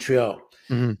Shore of Montreal,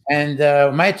 and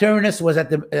my terminus was at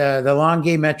the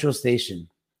Longueuil Metro Station.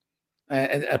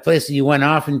 A place that you went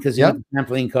often because you went to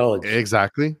Champlain College.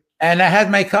 Exactly. And I had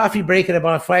my coffee break at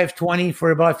about 5:20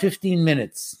 for about 15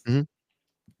 minutes.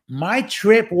 My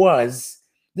trip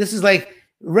this is like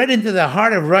right into the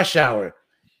heart of rush hour.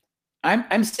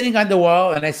 I'm sitting on the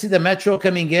wall and I see the metro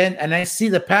coming in and I see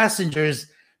the passengers.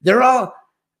 They're all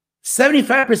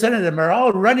 75% of them are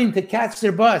all running to catch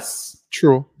their bus.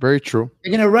 True. Very true.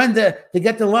 They're going to run to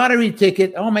get the lottery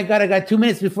ticket. Oh my God, I got 2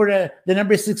 minutes before the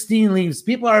number 16 leaves.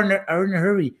 People are in a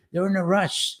hurry. They're in a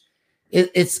rush.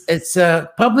 It's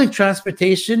public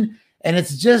transportation, and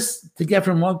it's just to get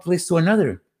from one place to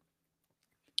another.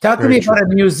 Talk to me about a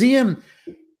museum.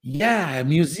 Yeah, a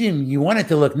museum. You want it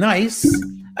to look nice.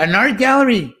 An art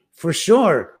gallery, for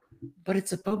sure. But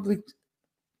it's a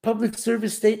public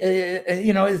service state.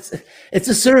 It's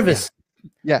a service.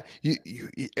 Yeah,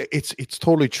 it's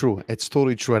totally true. It's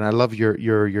totally true, and I love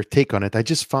your take on it. I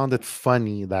just found it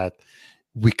funny that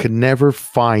we could never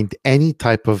find any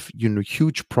type of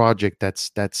huge project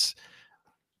that's that's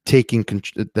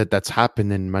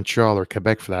happened in Montreal or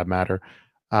Quebec for that matter,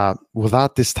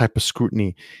 without this type of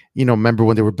scrutiny. Remember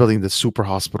when they were building the super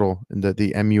hospital and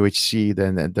the MUHC,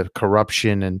 then the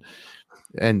corruption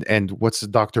and what's the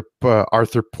Dr.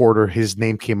 Arthur Porter, his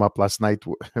name came up last night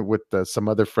with some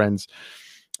other friends,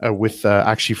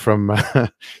 actually from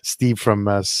Steve from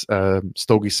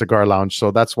Stogie Cigar Lounge.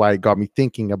 So that's why it got me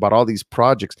thinking about all these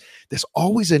projects. There's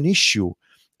always an issue.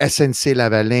 SNC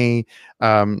Lavalin,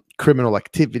 criminal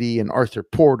activity, and Arthur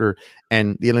Porter,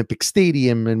 and the Olympic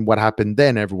Stadium, and what happened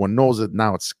then. Everyone knows it.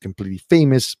 Now it's completely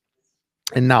famous.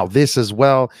 And now this as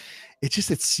well. It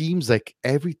seems like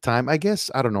every time, I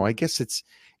guess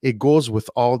it goes with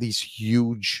all these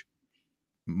huge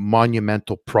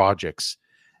monumental projects.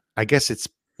 I guess it's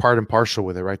part and parcel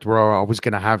with it, right? We're always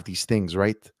going to have these things,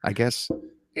 right? I guess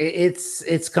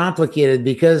it's complicated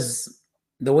because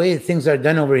the way things are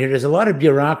done over here, there's a lot of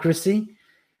bureaucracy,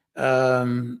 a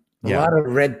lot of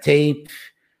red tape.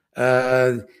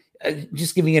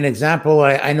 Just giving an example,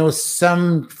 I know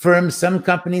some firms, some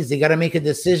companies, they got to make a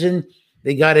decision.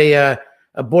 They got a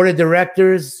board of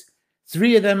directors.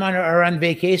 3 of them are on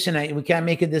vacation. We can't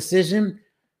make a decision.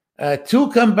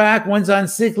 2 come back. One's on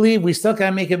sick leave. We still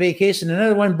can't make a vacation.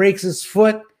 Another one breaks his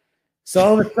foot. So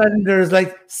all of a sudden, there's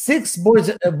like 6 board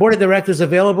of directors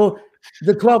available.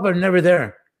 The 12 are never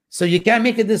there. So you can't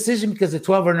make a decision because the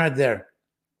 12 are not there.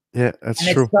 Yeah, that's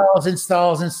and true. It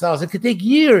stalls. It could take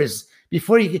years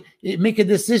before you make a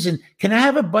decision. Can I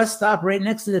have a bus stop right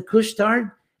next to the Couche-Tard?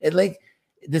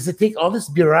 Does it take all this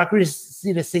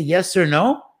bureaucracy to say yes or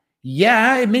no?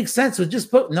 Yeah, it makes sense. So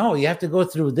just no, you have to go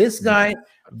through this guy,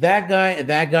 that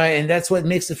guy, and that's what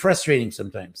makes it frustrating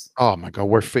sometimes. Oh my God,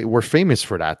 we're famous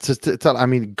for that. I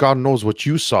mean, God knows what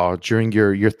you saw during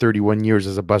your 31 years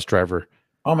as a bus driver.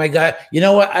 Oh my God. You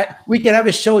know what? We could have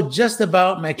a show just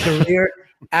about my career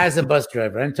as a bus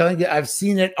driver. I'm telling you, I've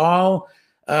seen it all.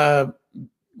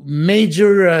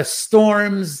 major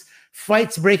storms,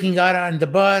 fights breaking out on the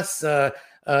bus,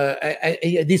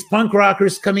 these punk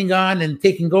rockers coming on and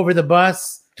taking over the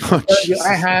bus. Oh,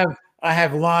 I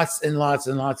have lots and lots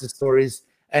and lots of stories,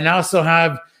 and I also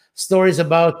have stories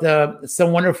about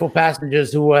some wonderful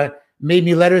passengers who made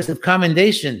me letters of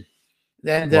commendation.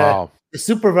 And wow. The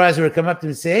supervisor would come up to me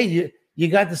and say, "Hey, you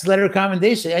got this letter of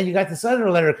commendation, and you got this other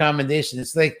letter of commendation."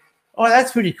 It's like, oh,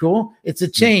 that's pretty cool. It's a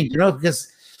change, because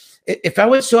if I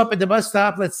would show up at the bus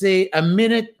stop, let's say a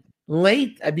minute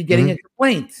late, I'd be getting a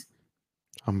complaint.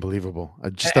 Unbelievable.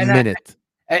 Just a minute.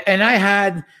 And I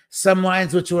had some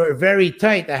lines which were very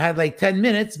tight. I had like 10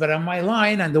 minutes, but on my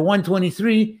line on the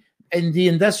 123 in the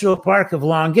industrial park of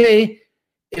Longueuil,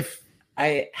 if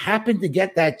I happened to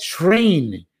get that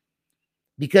train,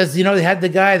 because, they had the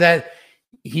guy that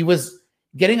he was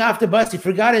getting off the bus, he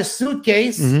forgot his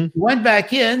suitcase, he went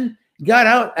back in, got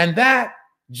out, and that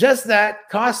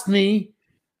cost me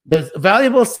the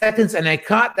valuable seconds, and I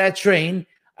caught that train.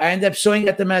 I ended up showing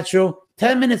at the Metro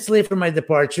 10 minutes late for my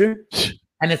departure.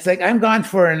 And it's like, I'm gone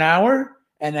for an hour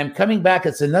and I'm coming back.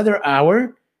 It's another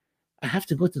hour. I have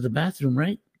to go to the bathroom,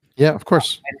 right? Yeah, of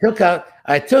course.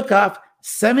 I took off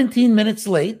 17 minutes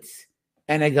late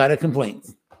and I got a complaint.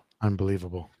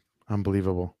 Unbelievable.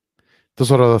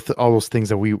 Those are all those things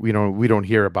that we don't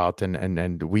hear about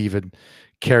and we even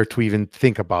care to even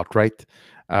think about, right?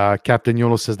 Captain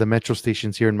Yolo says the metro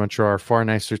stations here in Montreal are far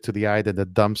nicer to the eye than the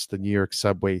dumps the New York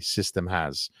subway system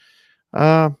has.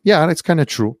 Yeah, it's kind of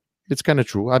true.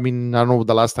 I mean, I don't know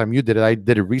the last time you did it. I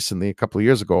did it recently, a couple of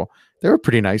years ago. They were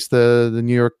pretty nice, the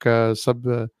New York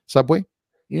subway.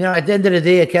 At the end of the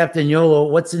day, Captain Yolo,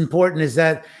 what's important is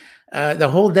that the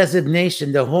whole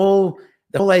designation, the whole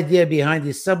idea behind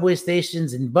these subway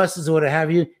stations and buses or what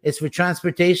have you, is for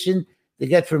transportation to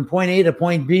get from point A to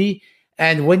point B.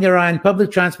 And when you're on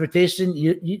public transportation,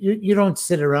 you don't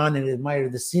sit around and admire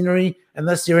the scenery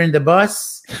unless you're in the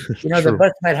bus. The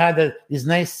bus might have these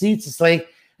nice seats. It's like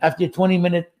after a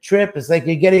 20-minute trip, it's like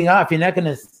you're getting off. You're not going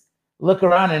to look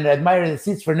around and admire the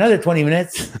seats for another 20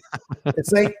 minutes.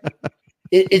 It's like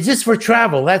it's just for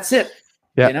travel. That's it.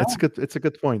 Yeah, it's good. It's a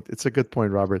good point.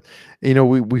 Robert.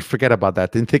 We forget about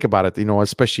that. Didn't think about it.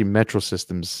 Especially metro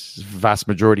systems, vast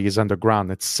majority is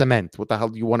underground. It's cement. What the hell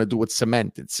do you want to do with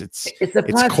cement? It's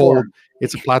cold.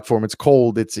 It's a platform. It's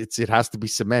cold. It has to be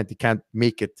cement. You can't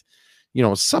make it.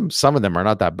 Some of them are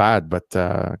not that bad, but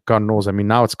God knows. I mean,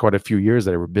 now it's quite a few years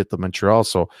that they were built in Montreal,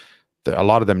 so a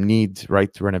lot of them need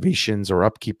renovations or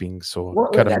upkeeping. So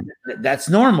that's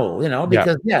normal,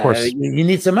 because you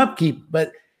need some upkeep,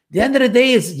 but. The end of the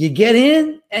day is you get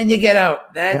in and you get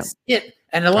out. That's it.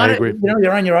 And a lot of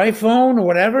you're on your iPhone or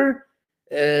whatever.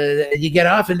 You get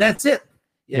off and that's it.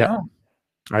 You know.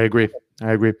 I agree.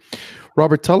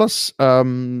 Robert, tell us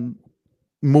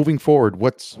moving forward.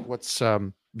 What's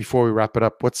before we wrap it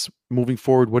up? What's moving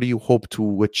forward? What do you hope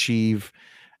to achieve,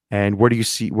 and where do you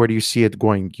see it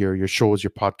going? Your shows,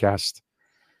 your podcast.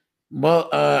 Well,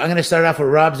 I'm going to start off with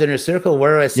Rob's Inner Circle.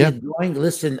 Where do I see it going?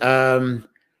 Listen.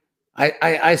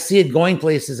 I see it going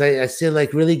places. I see it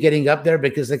like really getting up there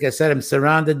because, like I said, I'm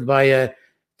surrounded by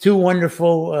two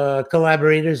wonderful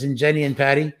collaborators in Jenny and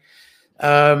Patty.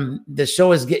 The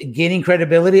show is gaining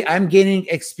credibility. I'm gaining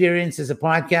experience as a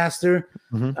podcaster.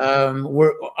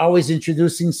 We're always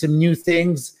introducing some new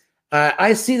things.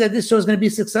 I see that this show is going to be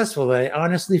successful. I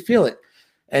honestly feel it.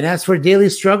 And as for Daily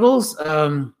Struggles,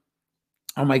 oh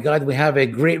my God, we have a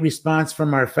great response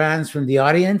from our fans, from the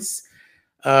audience.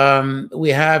 We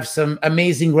have some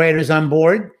amazing writers on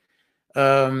board,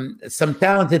 some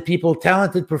talented people,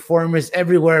 talented performers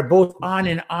everywhere, both on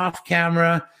and off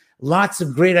camera. Lots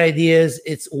of great ideas.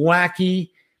 It's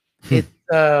wacky.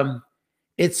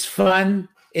 It's fun.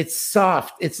 It's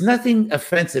soft. It's nothing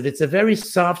offensive. It's a very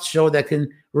soft show that can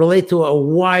relate to a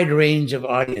wide range of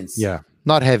audience. Yeah,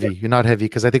 not heavy. You're not heavy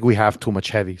because I think we have too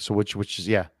much heavy. So which is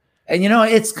And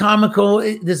it's comical.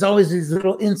 There's always these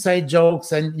little inside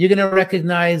jokes, and you're gonna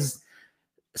recognize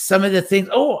some of the things.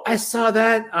 Oh, I saw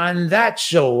that on that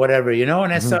show, whatever,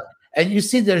 And I saw, and you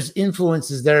see, there's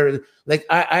influences there. Like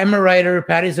I'm a writer.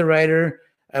 Patty's a writer.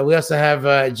 We also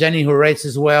have Jenny who writes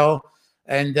as well,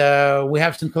 and we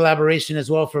have some collaboration as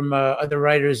well from other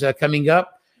writers coming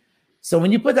up. So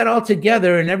when you put that all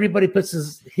together, and everybody puts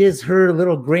her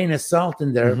little grain of salt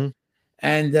in there,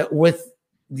 and with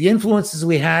the influences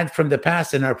we had from the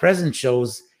past and our present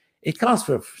shows, it calls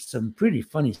for some pretty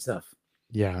funny stuff.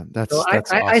 Yeah, that's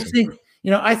awesome.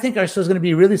 I think our show is going to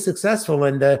be really successful,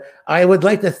 and I would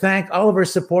like to thank all of our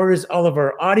supporters, all of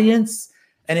our audience,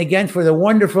 and again for the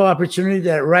wonderful opportunity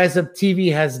that Rise Up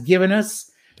TV has given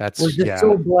us. We're just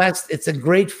so blessed. It's a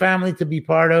great family to be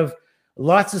part of.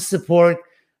 Lots of support.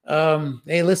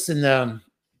 Hey, listen,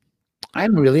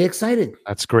 I'm really excited.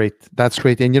 That's great. That's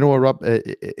great. And you know what, Rob?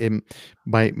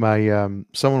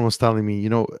 Someone was telling me, you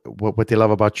know, what they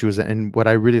love about you is, and what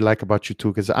I really like about you too,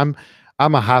 because I'm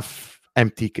a half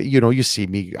empty. You know, you see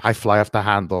me, I fly off the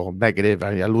handle, negative.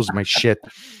 I lose my shit.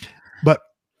 But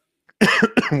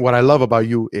what I love about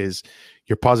you is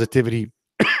your positivity,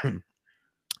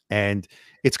 and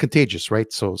it's contagious,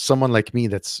 right? So someone like me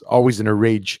that's always in a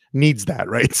rage needs that,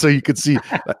 right? So you could see.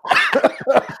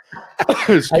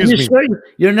 Excuse me. Sure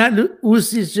you're not un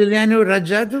Siciliano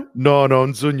Raggiato? No,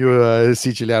 non sono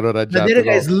Siciliano Raggiato. The other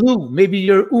guy is Lou. Maybe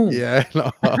you're un. Yeah,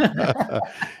 no.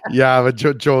 Yeah, but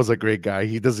Joe's a great guy.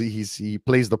 He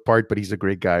plays the part, but he's a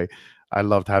great guy. I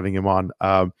loved having him on.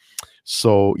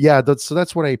 So yeah, that's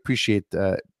what I appreciate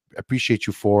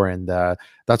you for, and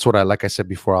that's what like I said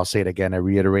before. I'll say it again. I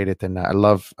reiterate it, and I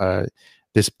love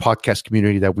this podcast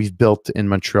community that we've built in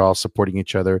Montreal, supporting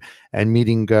each other and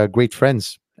meeting great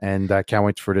friends. And I can't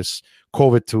wait for this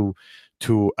COVID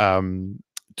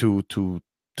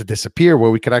to disappear, where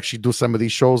we could actually do some of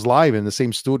these shows live in the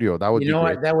same studio. That would be great.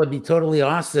 What? That would be totally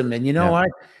awesome. And you know what?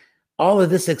 All of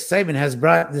this excitement has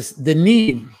brought the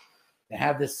need to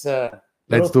have this.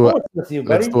 Let's do it with you,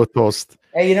 buddy. Let's do a toast.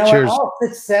 Hey, you know Cheers. What? All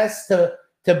success to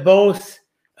both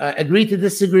Agree to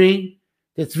Disagree,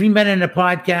 to Three Men in a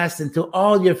Podcast, and to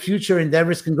all your future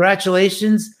endeavors.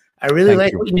 Congratulations. I really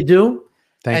like what you do.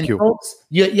 Thank you. Folks,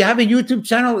 you have a YouTube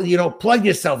channel, you know, plug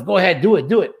yourself. Go ahead, do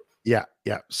it. Yeah.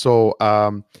 So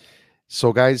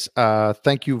guys,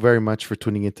 thank you very much for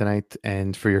tuning in tonight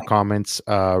and for your comments.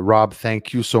 Rob,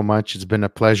 thank you so much. It's been a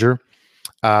pleasure.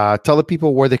 Tell the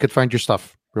people where they could find your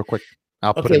stuff real quick.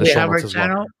 I'll put it in the show notes as well.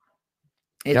 Channel.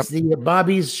 It's the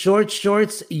Bobby's Short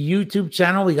Shorts YouTube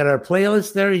channel. We got our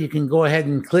playlist there. You can go ahead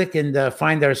and click and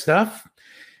find our stuff.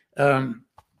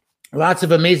 Lots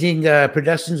of amazing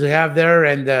productions we have there,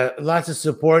 and lots of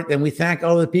support. And we thank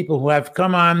all the people who have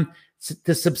come on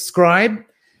to subscribe,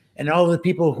 and all the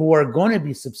people who are going to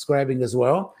be subscribing as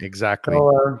well. Exactly.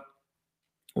 So,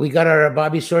 we got our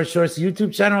Bobby Short Shorts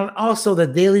YouTube channel, and also the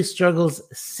Daily Struggles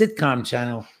sitcom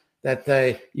channel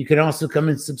that you can also come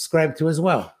and subscribe to as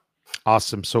well.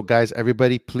 Awesome. So guys,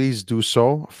 everybody, please do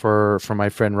so for my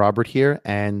friend Robert here.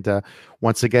 And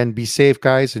once again, be safe,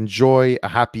 guys. Enjoy a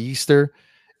happy Easter.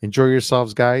 Enjoy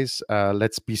yourselves, guys.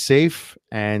 Let's be safe.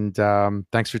 And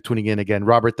thanks for tuning in again.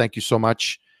 Robert, thank you so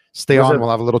much. Stay on. We'll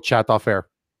have a little chat off air.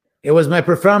 It was my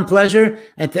profound pleasure.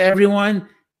 And to everyone,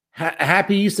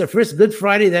 happy Easter. First, Good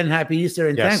Friday, then happy Easter.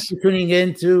 And thanks for tuning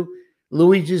in to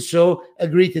Luigi's show,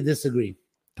 Agree to Disagree.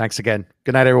 Thanks again.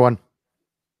 Good night, everyone.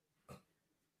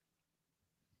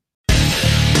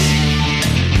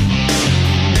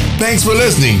 Thanks for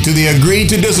listening to the Agree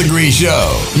to Disagree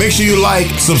show. Make sure you like,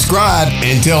 subscribe,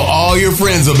 and tell all your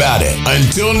friends about it.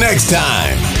 Until next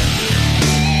time.